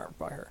got charmed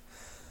by her.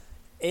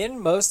 In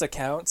most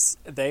accounts,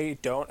 they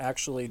don't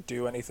actually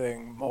do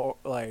anything more,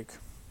 like,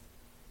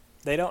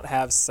 they don't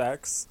have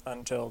sex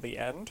until the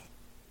end,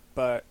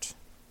 but,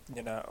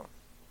 you know,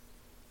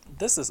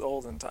 this is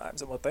olden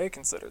times, and what they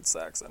considered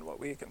sex and what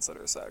we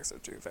consider sex are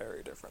two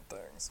very different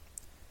things.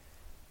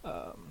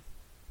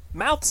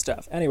 Mouth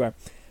stuff. Anyway,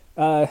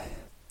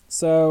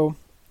 so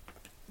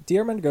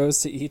Diarmund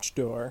goes to each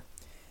door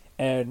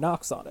and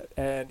knocks on it,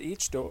 and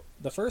each door,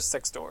 the first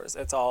 6 doors,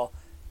 it's all,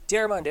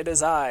 Diarmund, it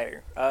is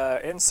I.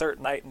 Insert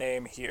knight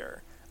name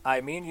here.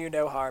 I mean you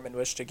no harm and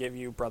wish to give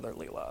you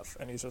brotherly love.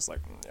 And he's just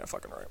like, yeah,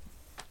 fucking right.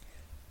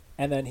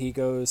 And then he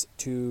goes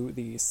to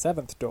the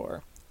 7th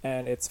door,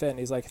 and it's Finn.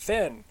 He's like,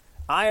 Finn,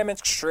 I am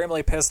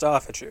extremely pissed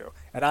off at you,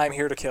 and I'm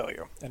here to kill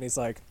you. And he's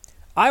like,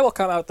 I will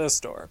come out this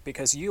door,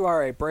 because you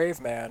are a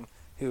brave man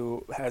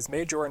who has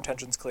made your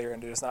intentions clear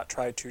and does not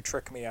try to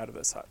trick me out of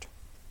this hut.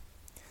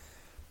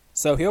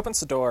 So he opens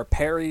the door,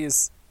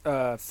 parries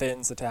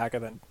Finn's attack,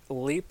 and then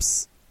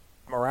leaps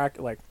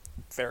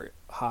very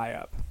high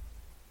up.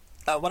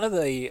 One of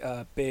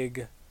the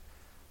big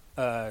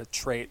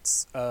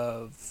traits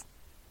of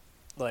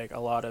like a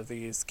lot of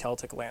these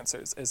Celtic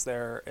lancers is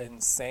their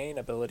insane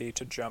ability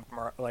to jump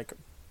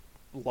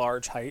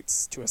large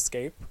heights to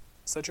escape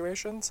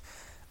situations.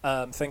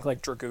 Think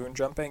like Dragoon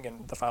jumping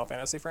in the Final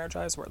Fantasy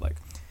franchise, where like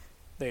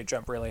they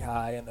jump really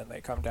high and then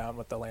they come down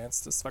with the lance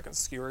to fucking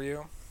skewer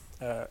you,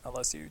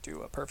 unless you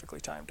do a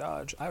perfectly timed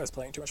dodge. I was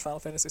playing too much Final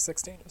Fantasy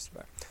 16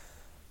 yesterday.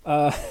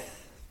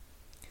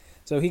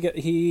 So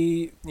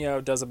he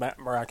does a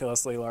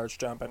miraculously large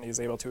jump, and he's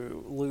able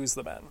to lose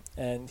the men.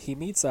 And he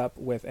meets up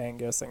with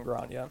Angus and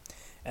Grania,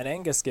 and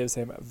Angus gives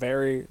him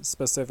very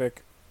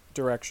specific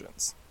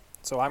directions.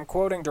 So I'm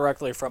quoting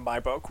directly from my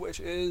book, which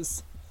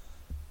is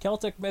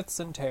Celtic Myths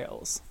and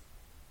Tales,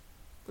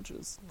 which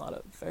is not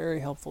a very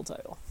helpful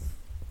title.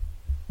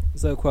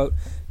 So, quote,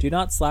 do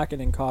not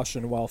slacken in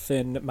caution while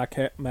Finn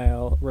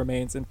Mael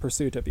remains in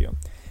pursuit of you.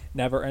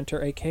 Never enter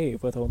a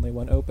cave with only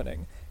one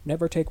opening.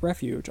 Never take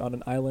refuge on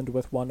an island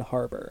with one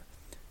harbor.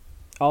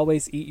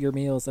 Always eat your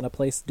meals in a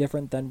place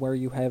different than where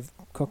you have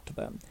cooked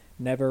them.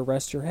 Never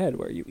rest your head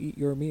where you eat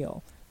your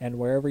meal. And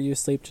wherever you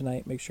sleep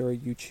tonight, make sure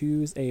you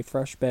choose a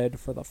fresh bed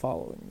for the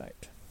following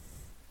night.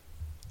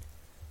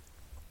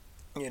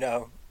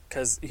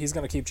 Because he's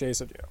going to keep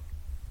chasing you.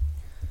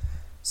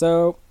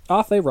 So,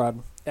 off they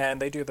run,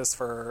 and they do this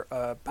for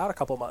about a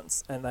couple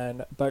months,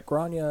 but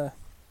Grania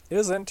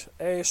isn't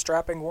a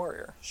strapping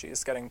warrior.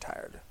 She's getting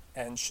tired,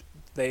 and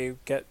they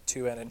get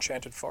to an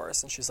enchanted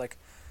forest, and she's like,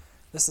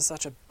 this is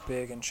such a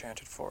big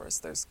enchanted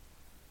forest, there's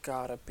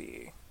gotta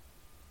be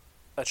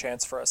a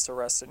chance for us to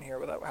rest in here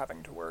without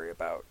having to worry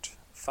about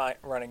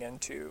running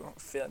into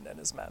Finn and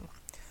his men.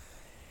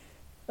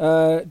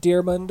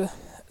 Diarmund,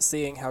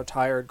 seeing how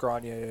tired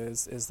Grania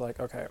is like,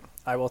 okay,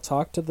 I will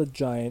talk to the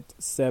giant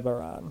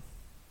Sebaran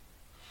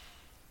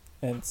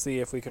and see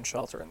if we can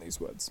shelter in these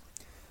woods.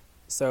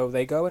 So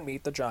they go and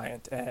meet the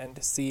giant,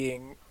 and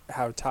seeing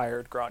how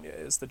tired Grania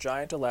is, the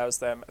giant allows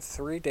them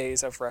 3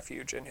 days of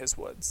refuge in his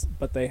woods,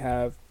 but he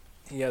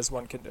has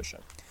one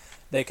condition.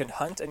 They can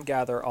hunt and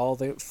gather all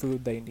the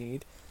food they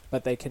need,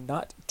 but they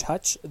cannot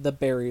touch the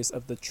berries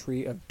of the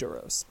tree of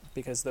Duros,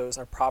 because those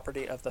are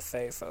property of the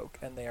Fey folk,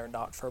 and they are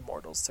not for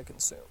mortals to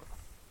consume.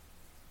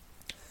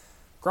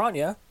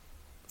 Grania,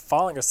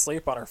 falling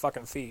asleep on her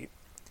fucking feet,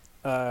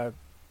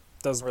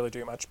 doesn't really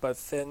do much, but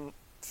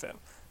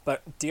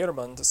But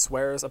Diarmund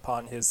swears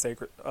upon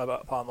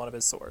upon one of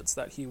his swords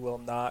that they will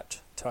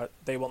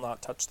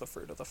not touch the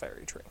fruit of the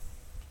fairy tree.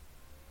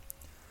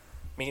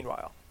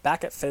 Meanwhile,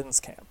 back at Finn's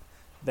camp,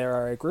 there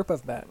are a group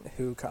of men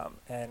who come,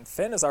 and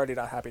Finn is already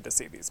not happy to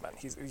see these men.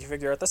 You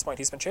figure at this point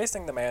he's been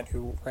chasing the man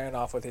who ran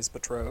off with his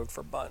betrothed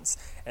for months,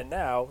 and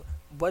now,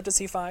 what does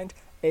he find?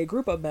 A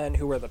group of men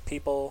who are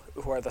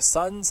the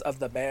sons of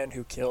the man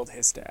who killed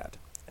his dad.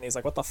 And he's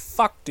like, what the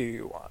fuck do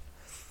you want?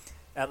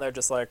 And they're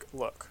just like,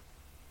 look,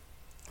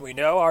 we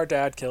know our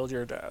dad killed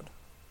your dad,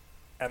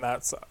 and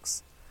that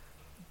sucks.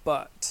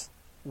 But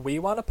we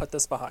want to put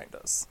this behind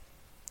us.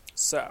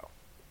 So,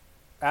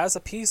 as a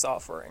peace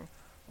offering,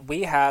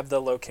 we have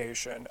the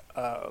location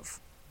of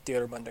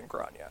Diarmund and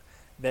Grania.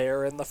 They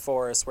are in the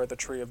forest where the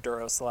tree of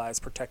Duros lies,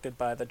 protected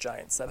by the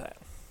giant Seban.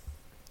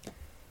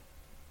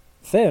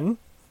 Finn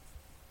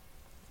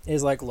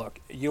is like, look,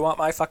 you want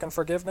my fucking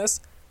forgiveness?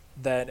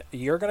 Then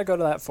you're going to go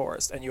to that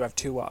forest, and you have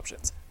 2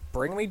 options.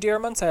 Bring me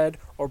Diarmund's head,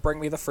 or bring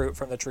me the fruit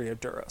from the tree of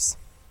Duros.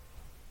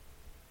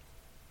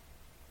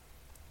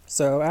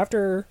 So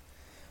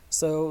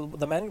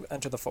the men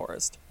enter the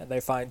forest, and they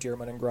find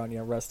Diarmid and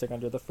Grania resting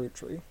under the fruit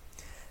tree.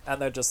 And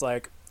they're just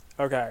like,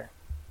 okay,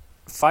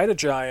 fight a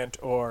giant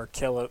or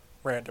kill a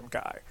random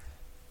guy.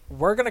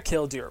 We're going to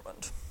kill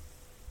Diarmid.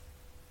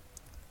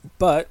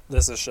 But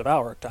this is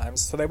chivalric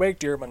times, so they wake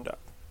Diarmid up.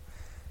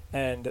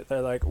 And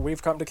they're like,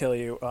 we've come to kill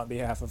you on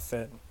behalf of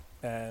Finn.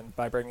 And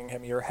by bringing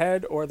him your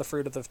head or the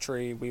fruit of the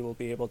tree, we will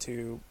be able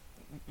to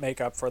make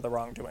up for the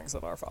wrongdoings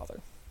of our father.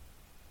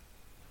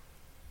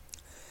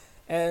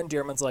 And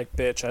Diarmid's like,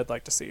 bitch, I'd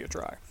like to see you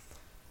try.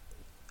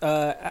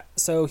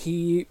 So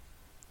he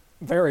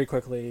very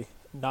quickly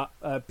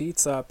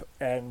beats up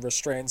and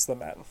restrains the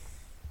men.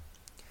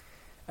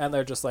 And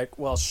they're just like,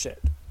 well,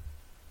 shit.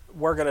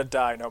 We're going to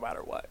die no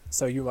matter what,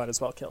 so you might as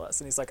well kill us.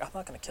 And he's like, I'm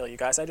not going to kill you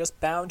guys. I just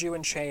bound you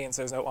in chains.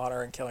 There's no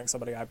honor in killing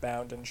somebody I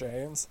bound in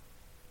chains.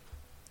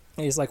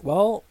 And he's like,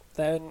 well,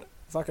 then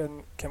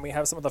fucking can we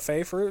have some of the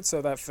Fey fruit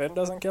so that Finn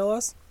doesn't kill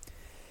us?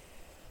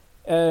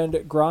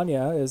 And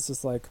Grania is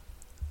just like,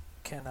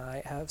 can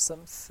I have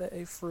some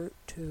Fey fruit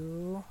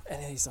too?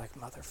 And he's like,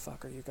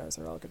 motherfucker, you guys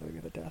are all going to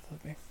get a death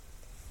of me.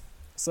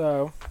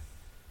 So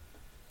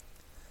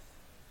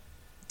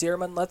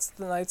Diarmid lets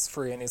the knights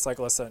free, and he's like,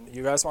 listen,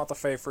 you guys want the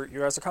Fey fruit, you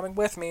guys are coming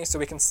with me so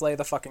we can slay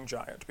the fucking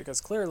giant, because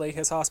clearly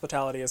his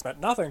hospitality has meant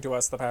nothing to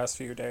us the past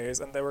few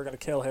days, and they were going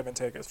to kill him and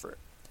take his fruit.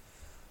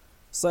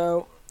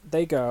 So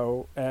they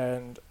go,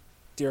 and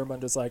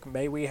Diarmid is like,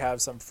 may we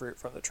have some fruit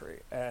from the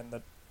tree?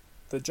 And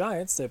the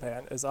giant,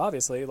 Stibhan, is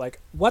obviously like,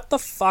 what the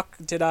fuck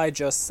did I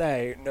just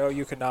say? No,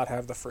 you cannot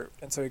have the fruit.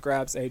 And so he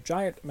grabs a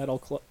giant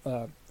metal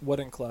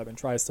wooden club and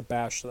tries to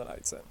bash the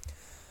knights in.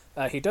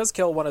 He does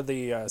kill one of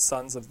the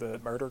sons of the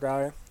murder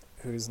guy,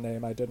 whose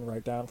name I didn't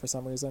write down for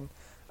some reason.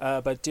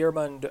 But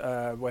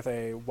Diarmid, with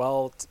a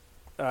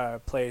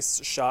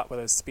well-placed shot with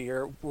his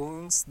spear,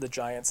 wounds the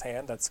giant's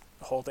hand that's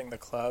holding the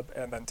club,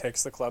 and then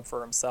takes the club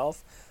for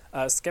himself.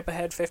 Skip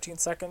ahead 15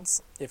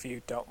 seconds if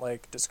you don't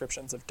like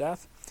descriptions of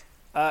death.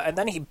 And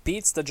then he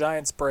beats the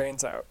giant's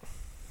brains out.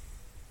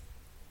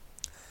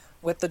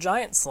 With the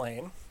giant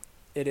slain,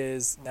 it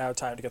is now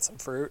time to get some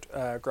fruit.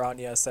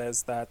 Grania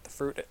says that the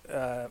fruit,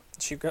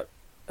 she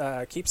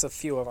keeps a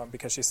few of them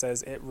because she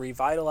says it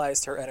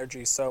revitalized her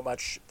energy so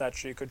much that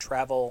she could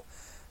travel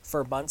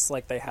for months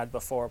like they had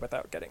before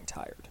without getting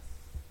tired.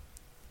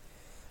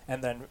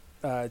 And then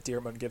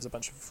Diarmid gives a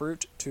bunch of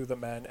fruit to the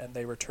men, and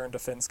they return to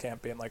Finn's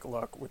camp being like,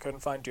 look, we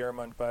couldn't find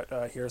Diarmid,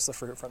 but here's the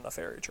fruit from the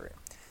fairy tree.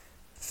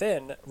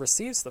 Finn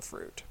receives the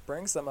fruit,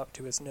 brings them up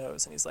to his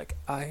nose, and he's like,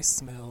 I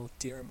smell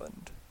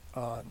Diarmid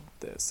on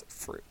this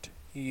fruit.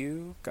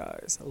 You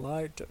guys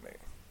lied to me.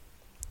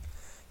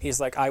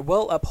 He's like, I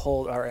will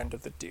uphold our end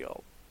of the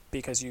deal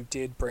because you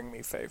did bring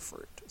me Fey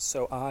fruit.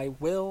 So I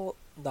will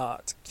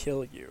not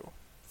kill you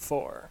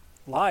for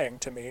lying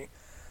to me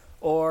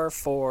or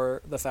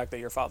for the fact that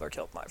your father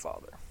killed my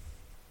father.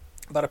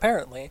 But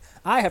apparently,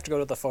 I have to go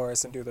to the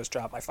forest and do this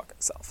job my fucking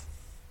self.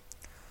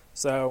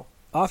 So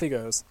off he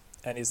goes,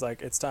 and he's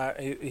like, it's time.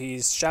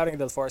 He's shouting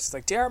into the forest. He's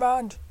like,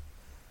 Diarmid!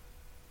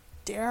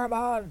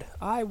 Diarmid,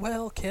 I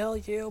will kill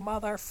you,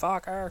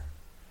 motherfucker.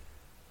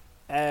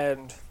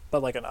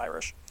 But like an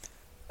Irish.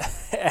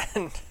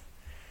 And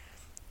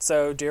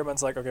so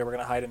Diarmid's like, okay, we're going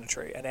to hide in a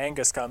tree. And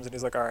Angus comes and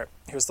he's like, all right,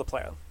 here's the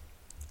plan.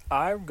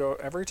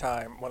 Every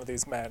time one of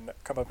these men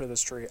come up to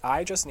this tree,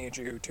 I just need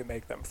you to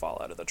make them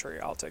fall out of the tree.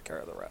 I'll take care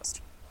of the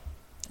rest.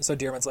 So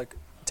Diarmid's like,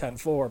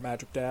 10-4,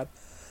 magic dad.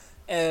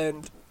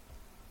 And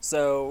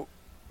so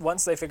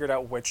once they figured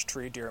out which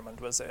tree Diarmid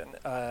was in,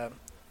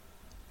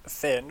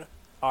 Finn,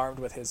 armed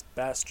with his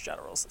best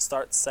generals,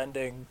 starts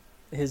sending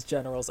his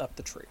generals up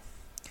the tree.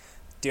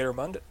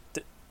 Diarmid,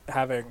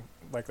 having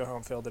like the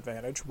home field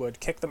advantage,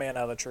 would kick the man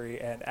out of the tree,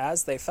 and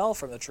as they fell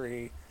from the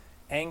tree,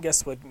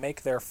 Angus would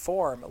make their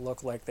form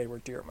look like they were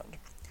Diarmid.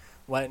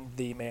 When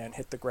the man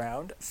hit the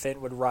ground,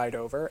 Finn would ride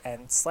over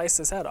and slice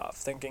his head off,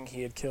 thinking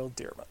he had killed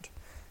Diarmid.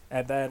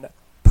 And then,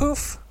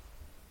 poof!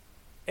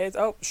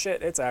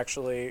 It's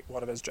actually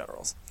one of his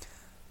generals.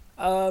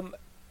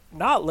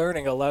 Not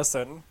learning a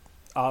lesson,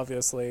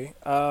 obviously.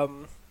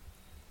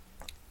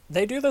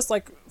 They do this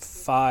like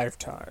 5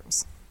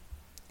 times.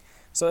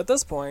 So at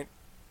this point,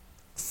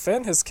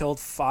 Finn has killed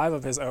 5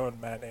 of his own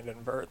men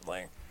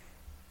inadvertently.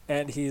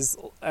 And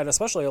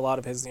especially a lot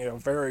of his,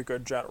 very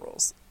good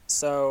generals.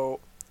 So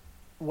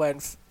when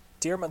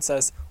Diarmid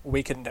says,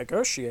 we can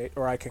negotiate,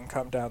 or I can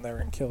come down there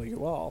and kill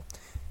you all,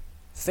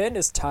 Finn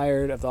is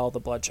tired of all the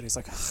bloodshed. He's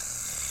like,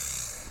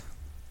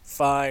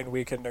 fine,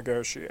 we can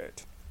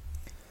negotiate.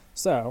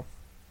 So,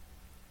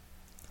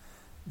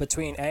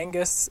 between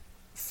Angus,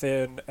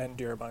 Finn, and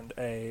Diarmid,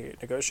 a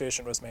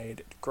negotiation was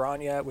made.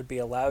 Grania would be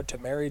allowed to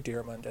marry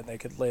Diarmid, and they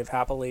could live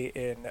happily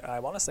in, I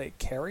want to say,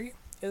 Kerry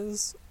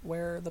is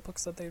where the book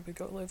said they would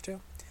go live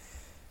to.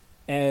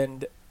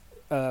 And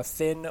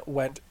Finn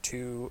went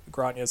to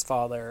Grania's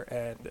father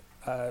and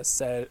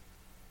said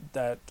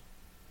that,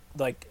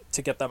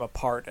 to get them a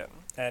pardon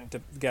and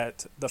to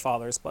get the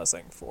father's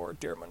blessing for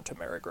Diarmid to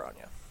marry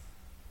Grania.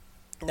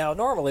 Now,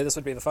 normally this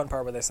would be the fun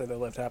part where they say they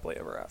lived happily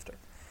ever after.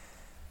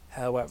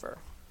 However,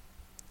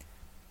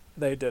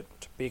 they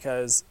didn't,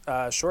 because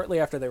shortly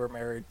after they were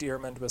married,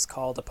 Diarmid was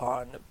called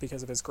upon,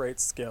 because of his great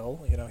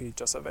skill. He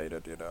just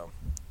evaded,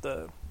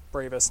 the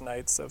bravest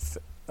knights of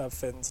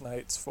Finn's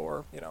knights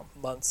for,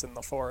 months in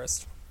the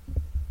forest,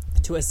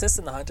 to assist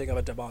in the hunting of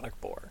a demonic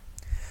boar.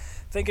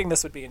 Thinking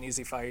this would be an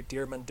easy fight,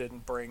 Diarmid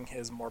didn't bring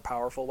his more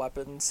powerful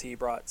weapons. He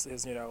brought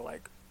his,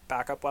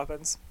 backup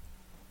weapons.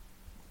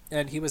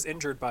 And he was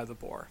injured by the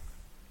boar.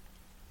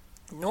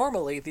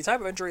 Normally, the type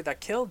of injury that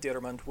killed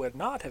Diarmid would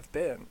not have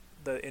been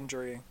the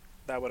injury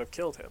that would have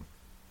killed him.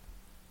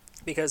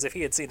 Because if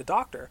he had seen a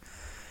doctor,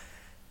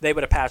 they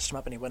would have patched him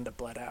up and he wouldn't have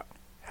bled out.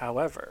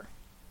 However,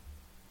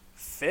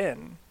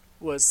 Finn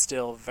was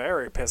still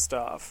very pissed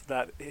off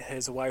that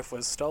his wife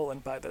was stolen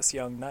by this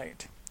young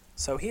knight.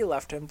 So he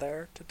left him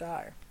there to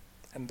die.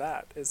 And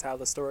that is how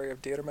the story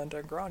of Diarmid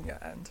and Grania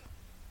end.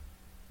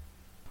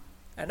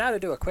 And now to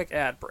do a quick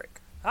ad break.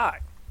 Hi,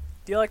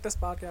 do you like this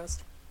podcast?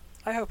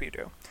 I hope you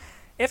do.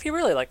 If you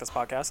really like this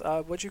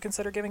podcast, would you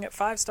consider giving it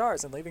 5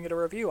 stars and leaving it a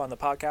review on the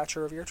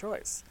podcatcher of your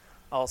choice?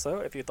 Also,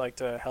 if you'd like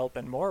to help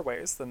in more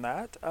ways than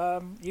that,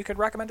 you could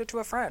recommend it to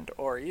a friend,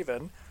 or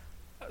even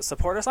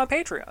support us on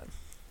Patreon.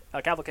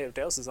 Cavalcade of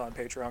Tales is on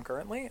Patreon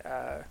currently.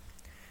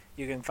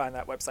 You can find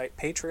that website,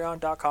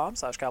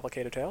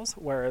 patreon.com/Cavalcade of Tales,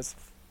 whereas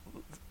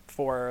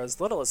for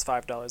as little as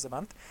 $5 a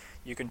month,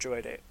 you can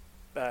join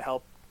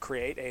help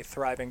create a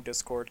thriving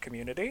Discord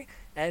community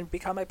and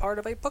become a part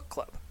of a book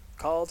club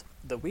called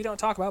the We Don't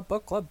Talk About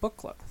Book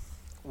Club,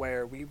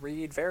 where we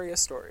read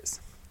various stories.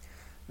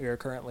 We are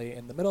currently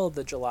in the middle of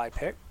the July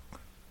pick,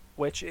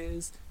 which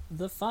is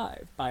The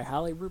Five by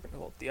Hallie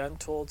Rubenhold, The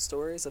Untold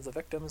Stories of the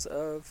Victims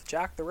of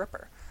Jack the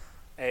Ripper,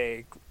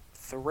 a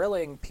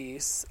thrilling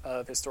piece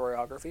of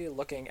historiography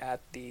looking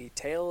at the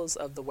tales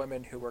of the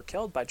women who were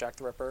killed by Jack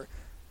the Ripper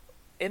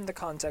in the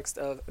context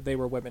of they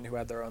were women who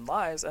had their own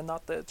lives and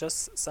not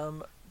just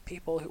some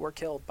people who were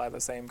killed by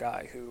the same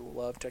guy who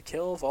loved to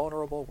kill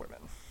vulnerable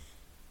women.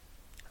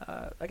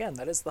 Again,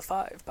 that is The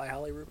Five by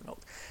Hallie Rubenhold.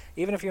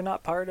 Even if you're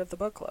not part of the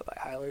book club, I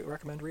highly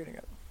recommend reading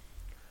it.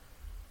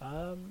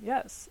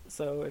 Yes,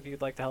 so if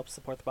you'd like to help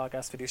support the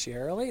podcast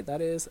fiduciarily, that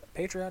is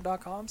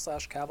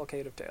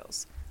patreon.com/Cavalcade of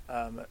Tales.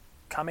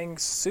 Coming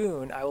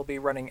soon, I will be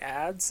running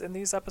ads in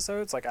these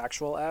episodes, like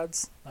actual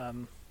ads,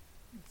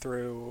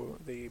 through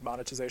the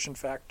monetization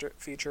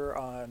feature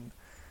on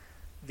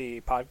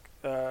the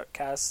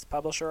podcast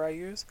publisher I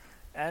use.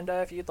 And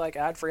if you'd like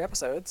ad-free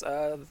episodes,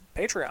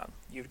 Patreon.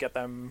 You'd get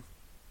them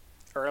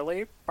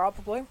early,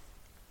 probably.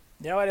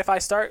 You know what, if I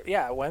start,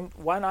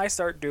 when I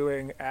start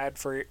doing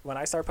ad-free, when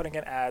I start putting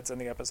in ads in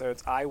the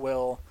episodes, I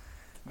will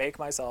make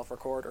myself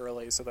record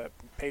early so that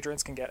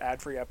patrons can get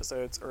ad-free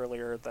episodes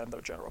earlier than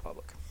the general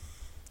public.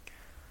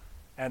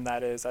 And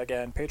that is,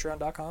 again,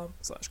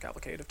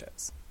 patreon.com/Cavalcade of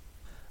Tales.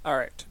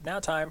 Alright, now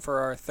time for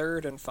our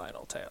third and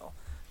final tale.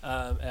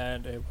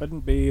 And it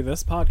wouldn't be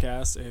this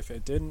podcast if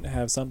it didn't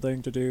have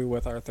something to do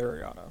with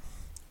Arthuriana.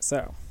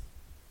 So,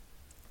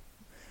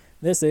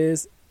 this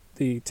is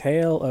the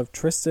tale of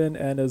Tristan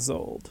and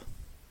Isolde.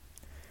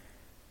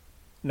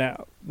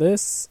 Now,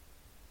 this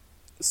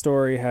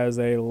story has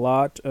a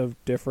lot of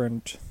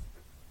different,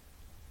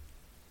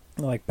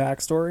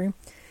 backstory.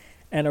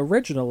 And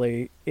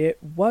originally, it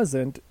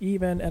wasn't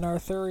even an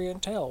Arthurian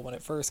tale when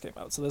it first came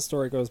out. So this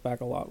story goes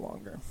back a lot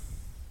longer.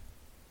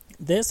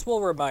 This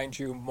will remind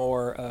you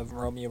more of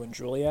Romeo and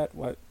Juliet,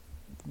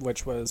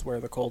 which was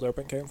where the cold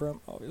open came from,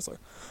 obviously.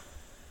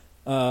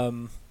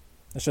 I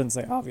shouldn't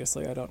say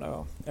obviously, I don't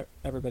know.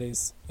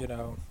 Everybody's,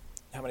 how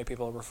many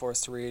people were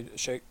forced to read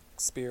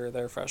Shakespeare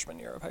their freshman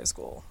year of high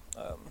school.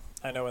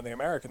 I know in the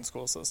American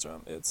school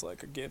system, it's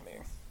like a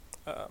gimme.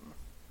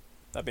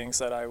 That being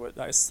said,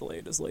 I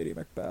slayed as Lady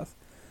Macbeth.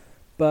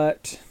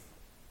 But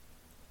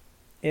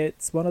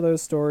it's one of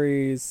those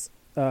stories,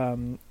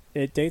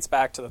 it dates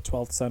back to the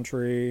 12th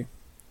century.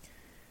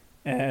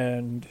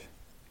 And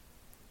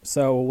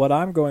so what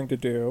I'm going to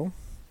do,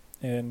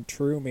 in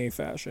true me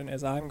fashion,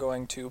 is I'm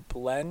going to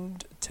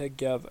blend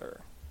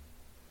together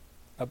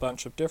a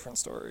bunch of different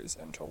stories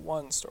into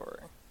one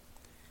story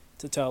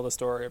to tell the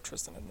story of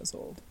Tristan and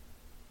Isolde.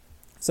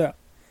 So,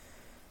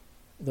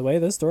 the way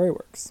this story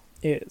works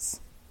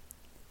is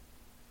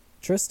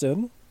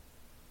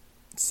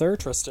Sir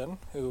Tristan,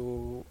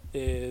 who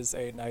is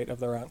a knight of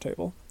the Round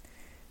Table,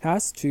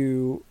 has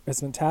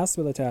been tasked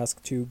with a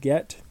task to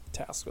get...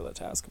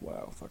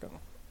 Wow,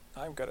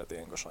 I'm good at the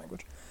English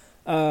language.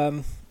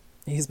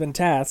 He's been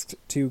tasked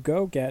to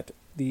go get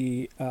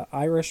the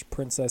Irish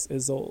princess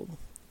Isolde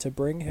to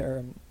bring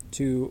her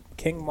to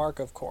King Mark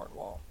of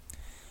Cornwall.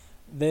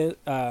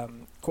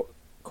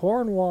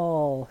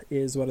 Cornwall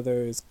is one of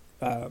those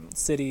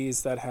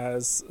cities that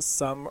has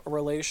some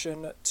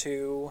relation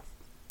to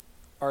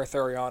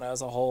Arthuriana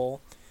as a whole,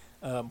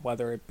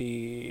 whether it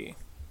be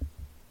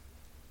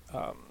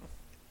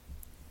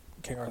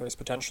King Arthur's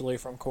potentially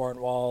from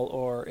Cornwall,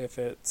 or if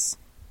it's,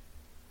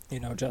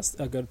 just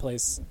a good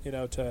place,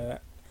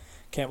 to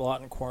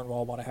Camelot and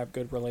Cornwall want to have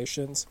good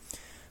relations.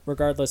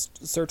 Regardless,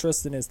 Sir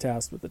Tristan is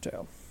tasked with the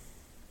tale.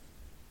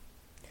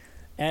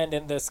 And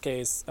in this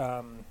case,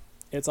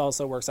 it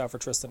also works out for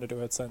Tristan to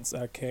do it since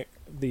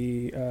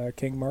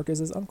King Mark is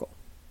his uncle.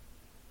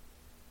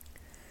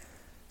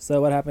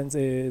 So what happens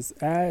is,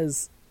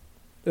 as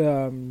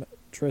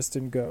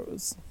Tristan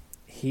goes,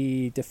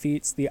 he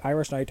defeats the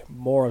Irish knight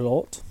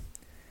Morlot.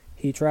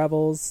 He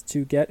travels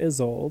to get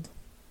Isolde,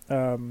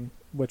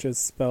 which is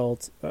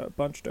spelled a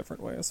bunch of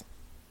different ways,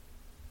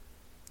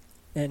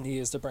 and he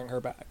is to bring her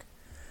back.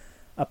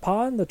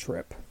 Upon the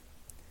trip,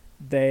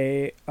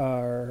 they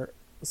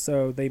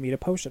meet a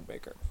potion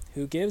maker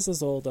who gives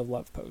Isolde a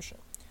love potion,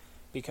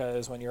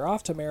 because when you're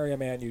off to marry a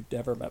man you'd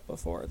never met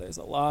before, there's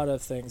a lot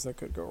of things that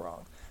could go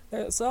wrong.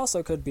 This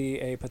also could be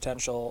a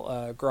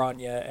potential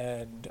Grania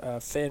and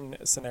Finn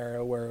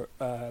scenario where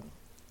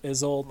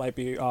Isolde might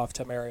be off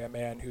to marry a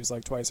man who's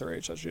like twice her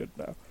age that she didn't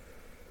know.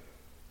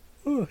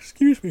 Oh,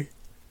 excuse me.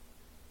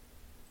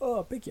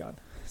 Oh, big yawn.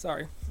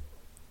 Sorry.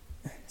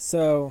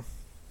 So,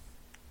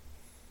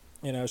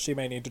 she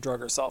may need to drug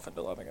herself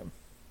into loving him,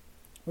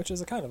 which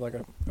is a kind of like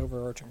an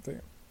overarching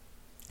theme.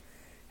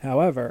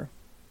 However,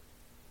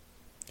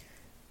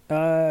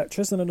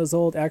 Tristan and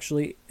Isolde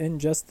actually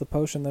ingest the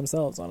potion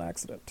themselves on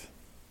accident.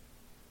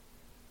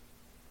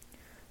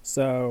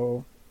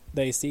 So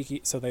they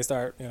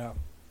start,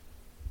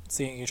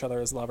 seeing each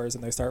other as lovers,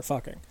 and they start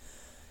fucking.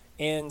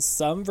 In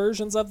some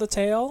versions of the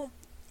tale,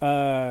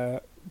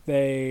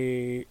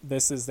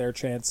 this is their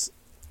chance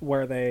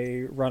where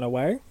they run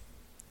away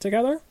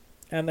together,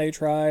 and they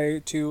try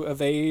to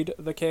evade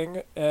the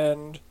king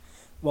and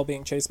while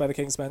being chased by the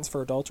king's men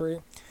for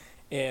adultery.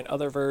 In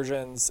other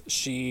versions,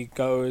 she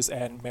goes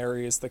and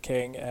marries the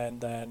king,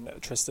 and then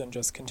Tristan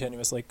just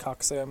continuously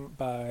cucks him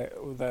by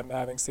them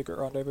having secret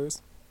rendezvous.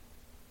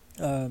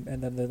 And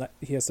then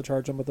he has to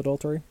charge him with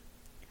adultery.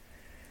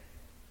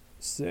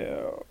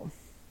 So,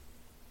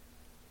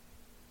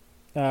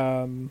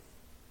 in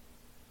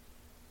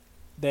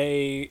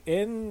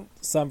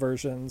some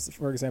versions,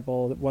 for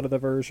example, one of the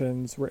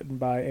versions written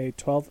by a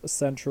 12th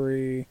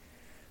century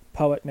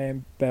poet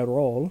named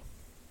Berol,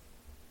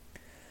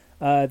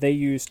 they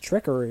use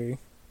trickery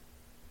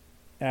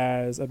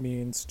as a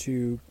means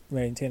to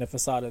maintain a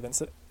facade of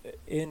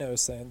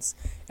innocence,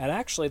 and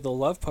actually the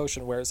love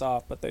potion wears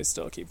off, but they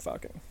still keep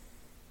fucking.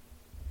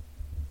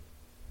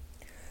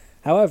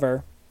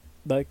 However,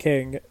 the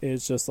king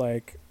is just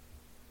like,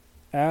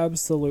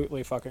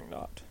 absolutely fucking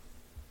not.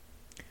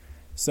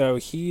 So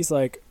he's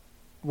like,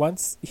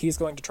 once he's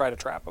going to try to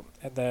trap him,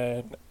 and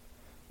then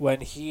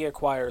when he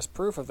acquires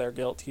proof of their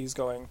guilt, he's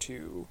going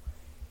to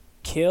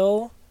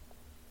kill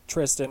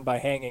Tristan by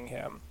hanging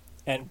him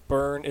and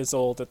burn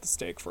Isolde at the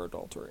stake for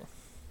adultery.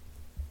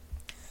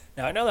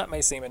 Now, I know that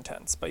may seem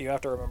intense, but you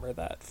have to remember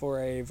that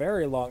for a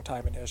very long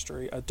time in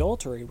history,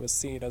 adultery was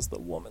seen as the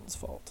woman's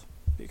fault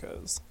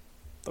because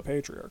the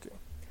patriarchy.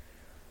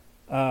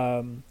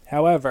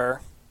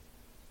 However,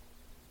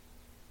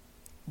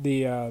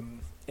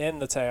 in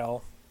the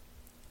tale,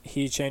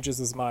 he changes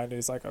his mind and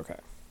he's like, okay,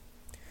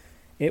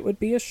 it would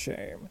be a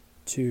shame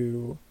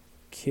to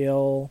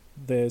kill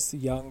this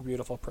young,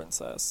 beautiful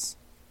princess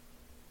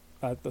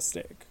at the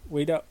stake.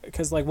 We don't,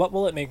 because what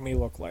will it make me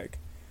look like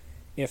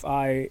if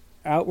I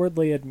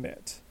outwardly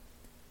admit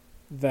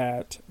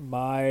that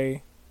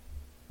my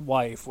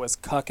wife was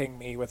cucking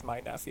me with my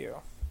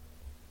nephew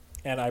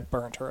and I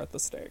burnt her at the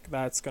stake?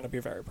 That's going to be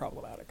very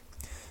problematic.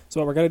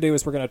 So what we're going to do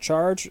is we're going to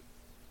charge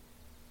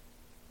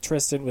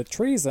Tristan with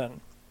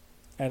treason,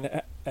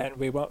 and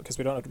we won't, because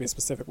we don't have to be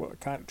specific what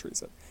kind of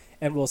treason,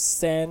 and we'll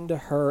send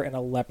her in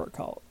a leper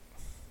cult,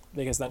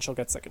 because then she'll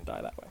get sick and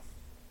die that way.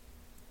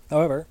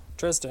 However,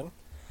 Tristan,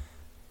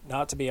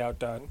 not to be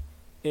outdone,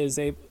 is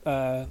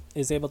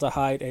able to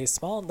hide a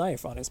small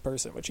knife on his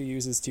person, which he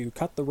uses to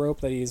cut the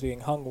rope that he is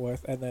being hung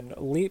with, and then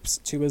leaps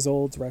to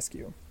Isolde's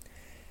rescue.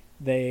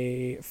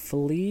 They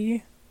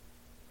flee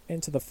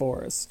into the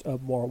forest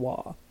of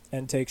Morwa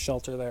and take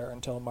shelter there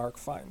until Mark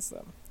finds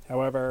them.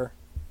 However,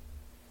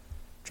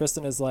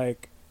 Tristan is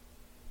like,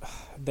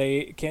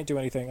 they can't do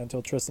anything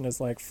until Tristan is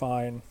like,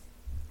 fine,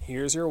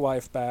 here's your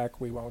wife back,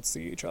 we won't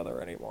see each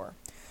other anymore.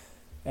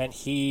 And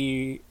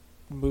he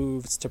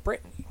moves to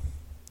Brittany,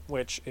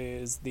 which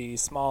is the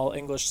small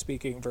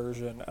English-speaking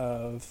version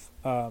of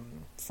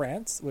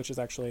France, which is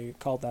actually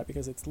called that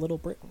because it's Little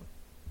Britain.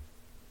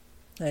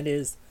 And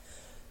is,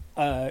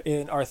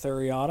 in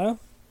Arthuriana,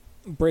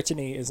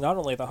 Brittany is not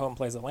only the home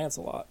place of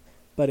Lancelot,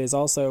 but is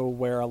also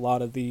where a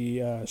lot of the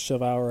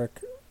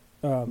chivalric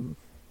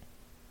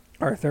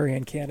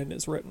Arthurian canon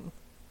is written.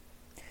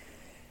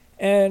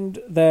 And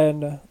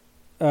then,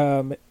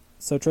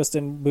 so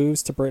Tristan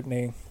moves to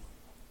Brittany,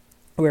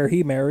 where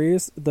he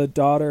marries the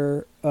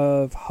daughter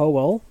of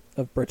Hoel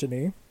of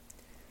Brittany.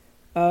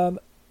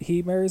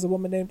 He marries a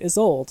woman named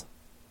Isolde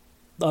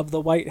of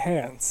the White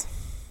Hands.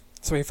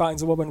 So he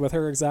finds a woman with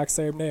her exact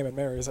same name and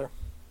marries her.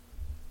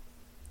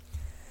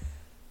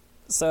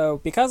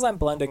 So because I'm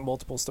blending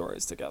multiple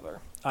stories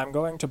together, I'm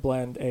going to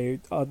blend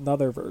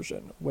another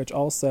version, which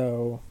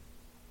also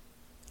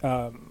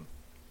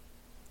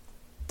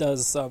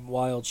does some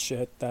wild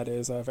shit that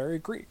is very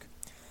Greek.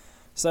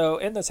 So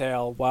in the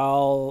tale,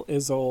 while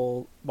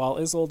Isolde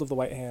of the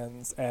White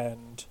Hands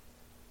and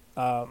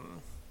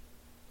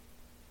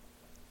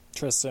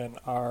Tristan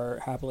are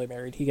happily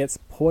married. He gets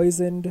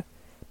poisoned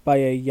by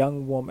a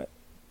young woman.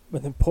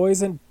 But then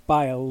poisoned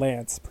by a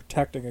lance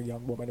protecting a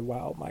young woman.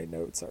 Wow, my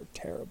notes are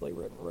terribly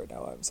written right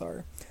now. I'm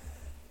sorry.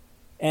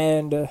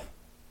 And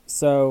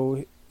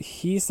so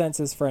he sends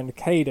his friend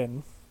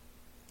Caden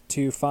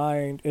to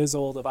find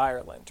Isolde of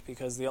Ireland,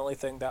 because the only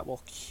thing that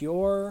will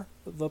cure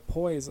the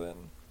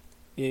poison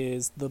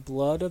is the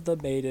blood of the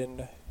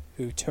maiden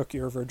who took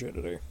your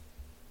virginity.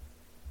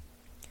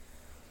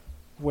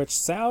 Which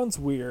sounds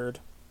weird,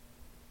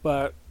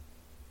 but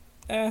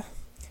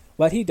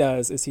what he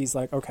does is he's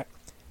like, okay,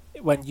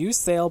 when you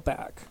sail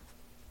back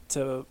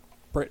to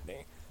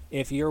Brittany,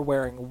 if you're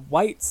wearing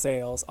white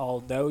sails,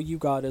 I'll know you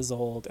got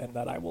Isolde and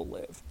that I will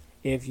live.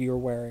 If you're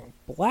wearing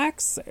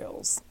black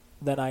sails,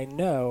 then I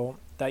know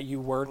that you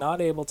were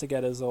not able to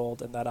get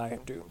Isolde and that I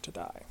am doomed to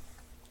die.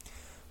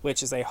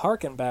 Which is a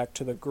harken back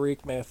to the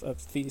Greek myth of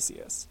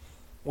Theseus,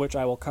 which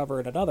I will cover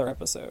in another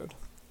episode,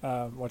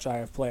 which I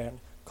have planned,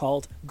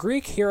 called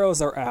Greek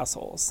Heroes Are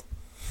Assholes.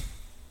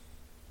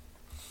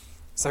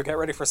 So get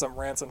ready for some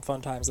rants and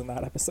fun times in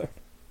that episode.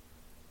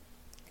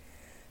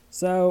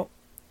 So,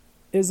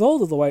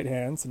 Isolde of the White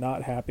Hands,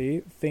 not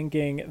happy,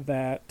 thinking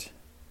that,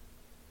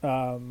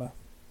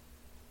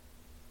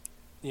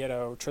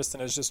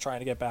 Tristan is just trying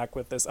to get back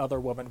with this other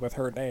woman with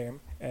her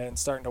name, and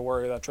starting to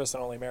worry that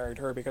Tristan only married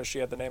her because she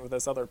had the name of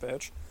this other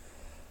bitch.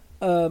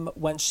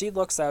 When she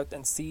looks out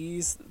and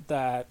sees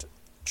that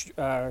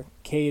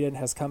Caden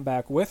has come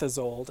back with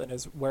Isolde and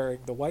is wearing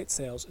the white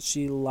sails,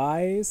 she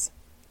lies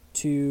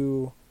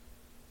to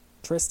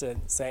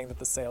Tristan, saying that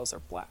the sails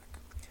are black.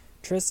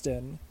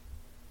 Tristan,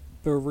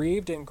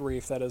 bereaved in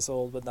grief that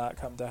Isolde would not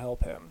come to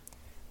help him,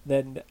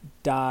 then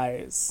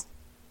dies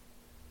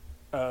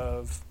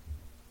of...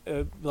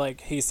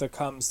 he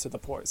succumbs to the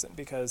poison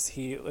because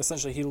he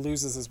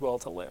loses his will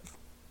to live.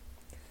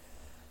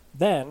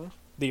 Then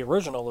the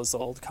original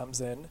Isolde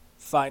comes in,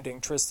 finding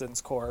Tristan's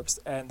corpse,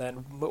 and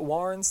then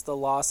mourns the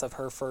loss of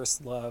her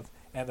first love,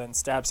 and then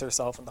stabs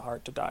herself in the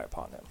heart to die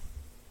upon him.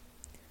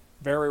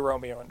 Very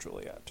Romeo and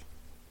Juliet.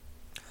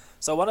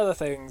 So one of the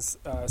things,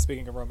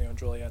 speaking of Romeo and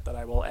Juliet, that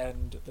I will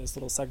end this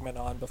little segment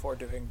on before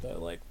doing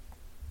the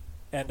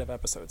end of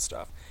episode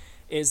stuff,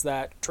 is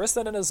that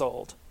Tristan and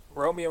Isolde,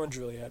 Romeo and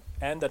Juliet,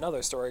 and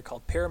another story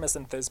called Pyramus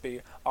and Thisbe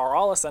are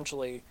all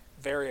essentially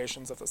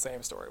variations of the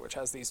same story, which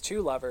has these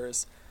two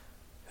lovers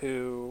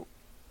who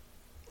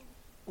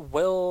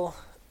will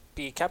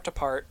be kept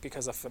apart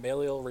because of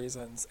familial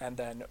reasons, and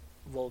then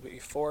will be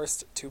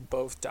forced to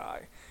both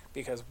die,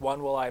 because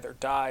one will either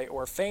die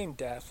or feign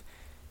death,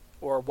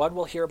 or one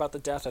will hear about the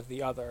death of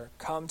the other,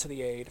 come to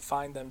the aid,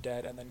 find them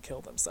dead, and then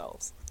kill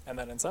themselves. And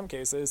then in some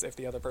cases, if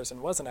the other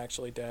person wasn't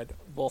actually dead,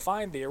 will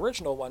find the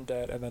original one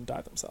dead and then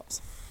die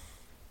themselves.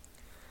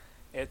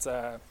 It's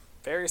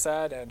very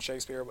sad, and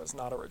Shakespeare was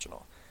not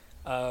original.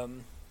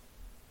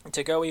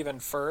 To go even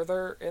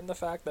further in the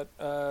fact that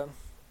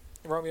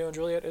Romeo and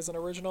Juliet isn't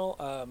original,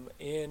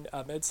 in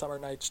A Midsummer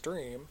Night's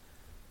Dream,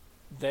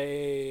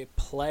 they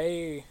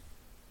play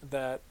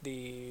that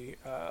the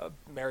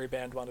merry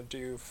band want to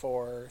do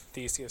for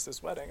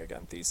Theseus's wedding.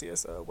 Again,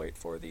 Theseus, wait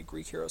for the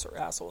Greek Heroes Are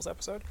Assholes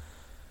episode.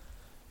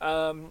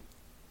 They're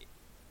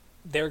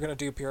going to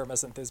do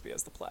Pyramus and Thisbe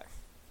as the play.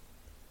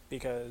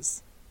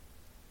 Because,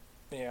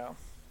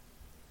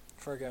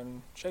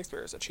 friggin'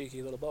 Shakespeare is a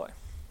cheeky little boy.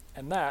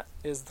 And that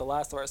is the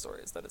last of our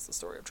stories. That is the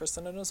story of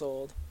Tristan and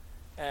Isolde.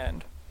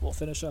 And we'll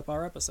finish up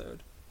our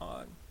episode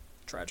on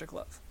tragic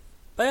love.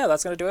 But yeah,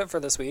 that's going to do it for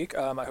this week.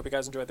 I hope you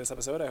guys enjoyed this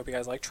episode. I hope you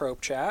guys like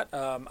Trope Chat.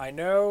 I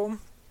know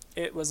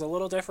it was a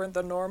little different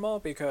than normal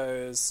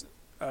because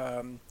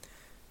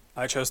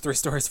I chose 3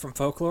 stories from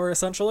folklore,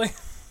 essentially,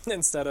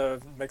 instead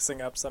of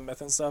mixing up some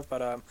myth and stuff.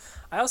 But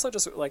I also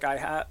just, I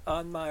had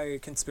on my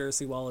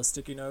conspiracy wall of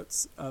sticky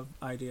notes of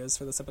ideas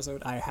for this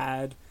episode, I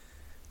had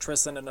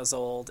Tristan and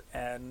Isolde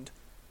and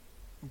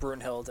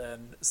Brunhild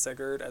and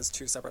Sigurd as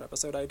 2 separate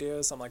episode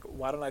ideas. So I'm like,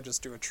 why don't I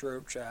just do a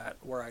Trope Chat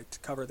where I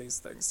cover these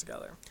things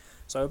together?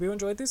 So I hope you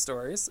enjoyed these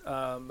stories.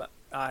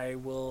 I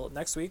will,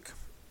 next week,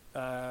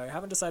 I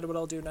haven't decided what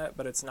I'll do next,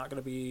 but it's not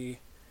going to be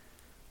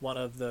one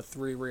of the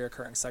 3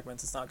 reoccurring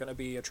segments. It's not going to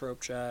be a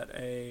Trope Chat,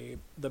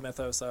 the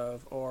Mythos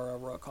of, or a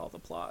Rook Call the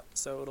Plot.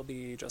 So it'll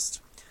be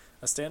just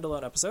a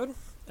standalone episode.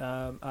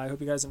 I hope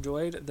you guys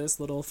enjoyed this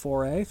little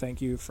foray.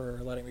 Thank you for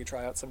letting me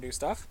try out some new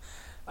stuff.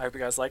 I hope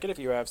you guys like it. If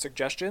you have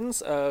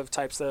suggestions of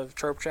types of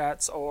Trope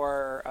Chats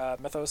or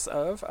Mythos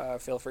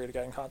of, feel free to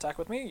get in contact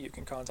with me. You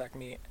can contact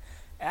me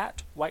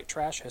at White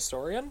Trash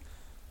Historian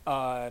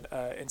on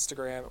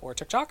Instagram or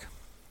TikTok.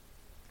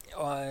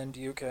 And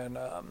you can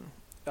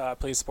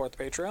please support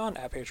the Patreon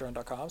at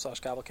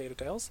patreon.com/cavalcade of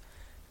tales.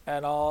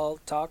 And I'll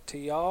talk to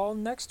y'all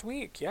next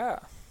week. Yeah.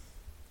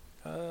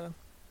 And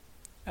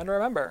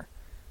remember,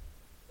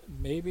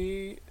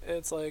 maybe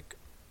it's love.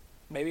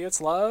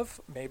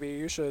 Maybe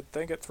you should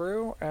think it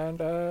through.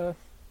 And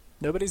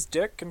nobody's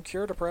dick can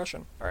cure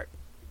depression. All right.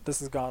 This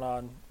has gone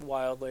on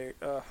wildly.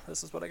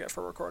 This is what I get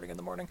for recording in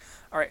the morning.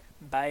 All right.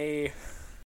 Bye.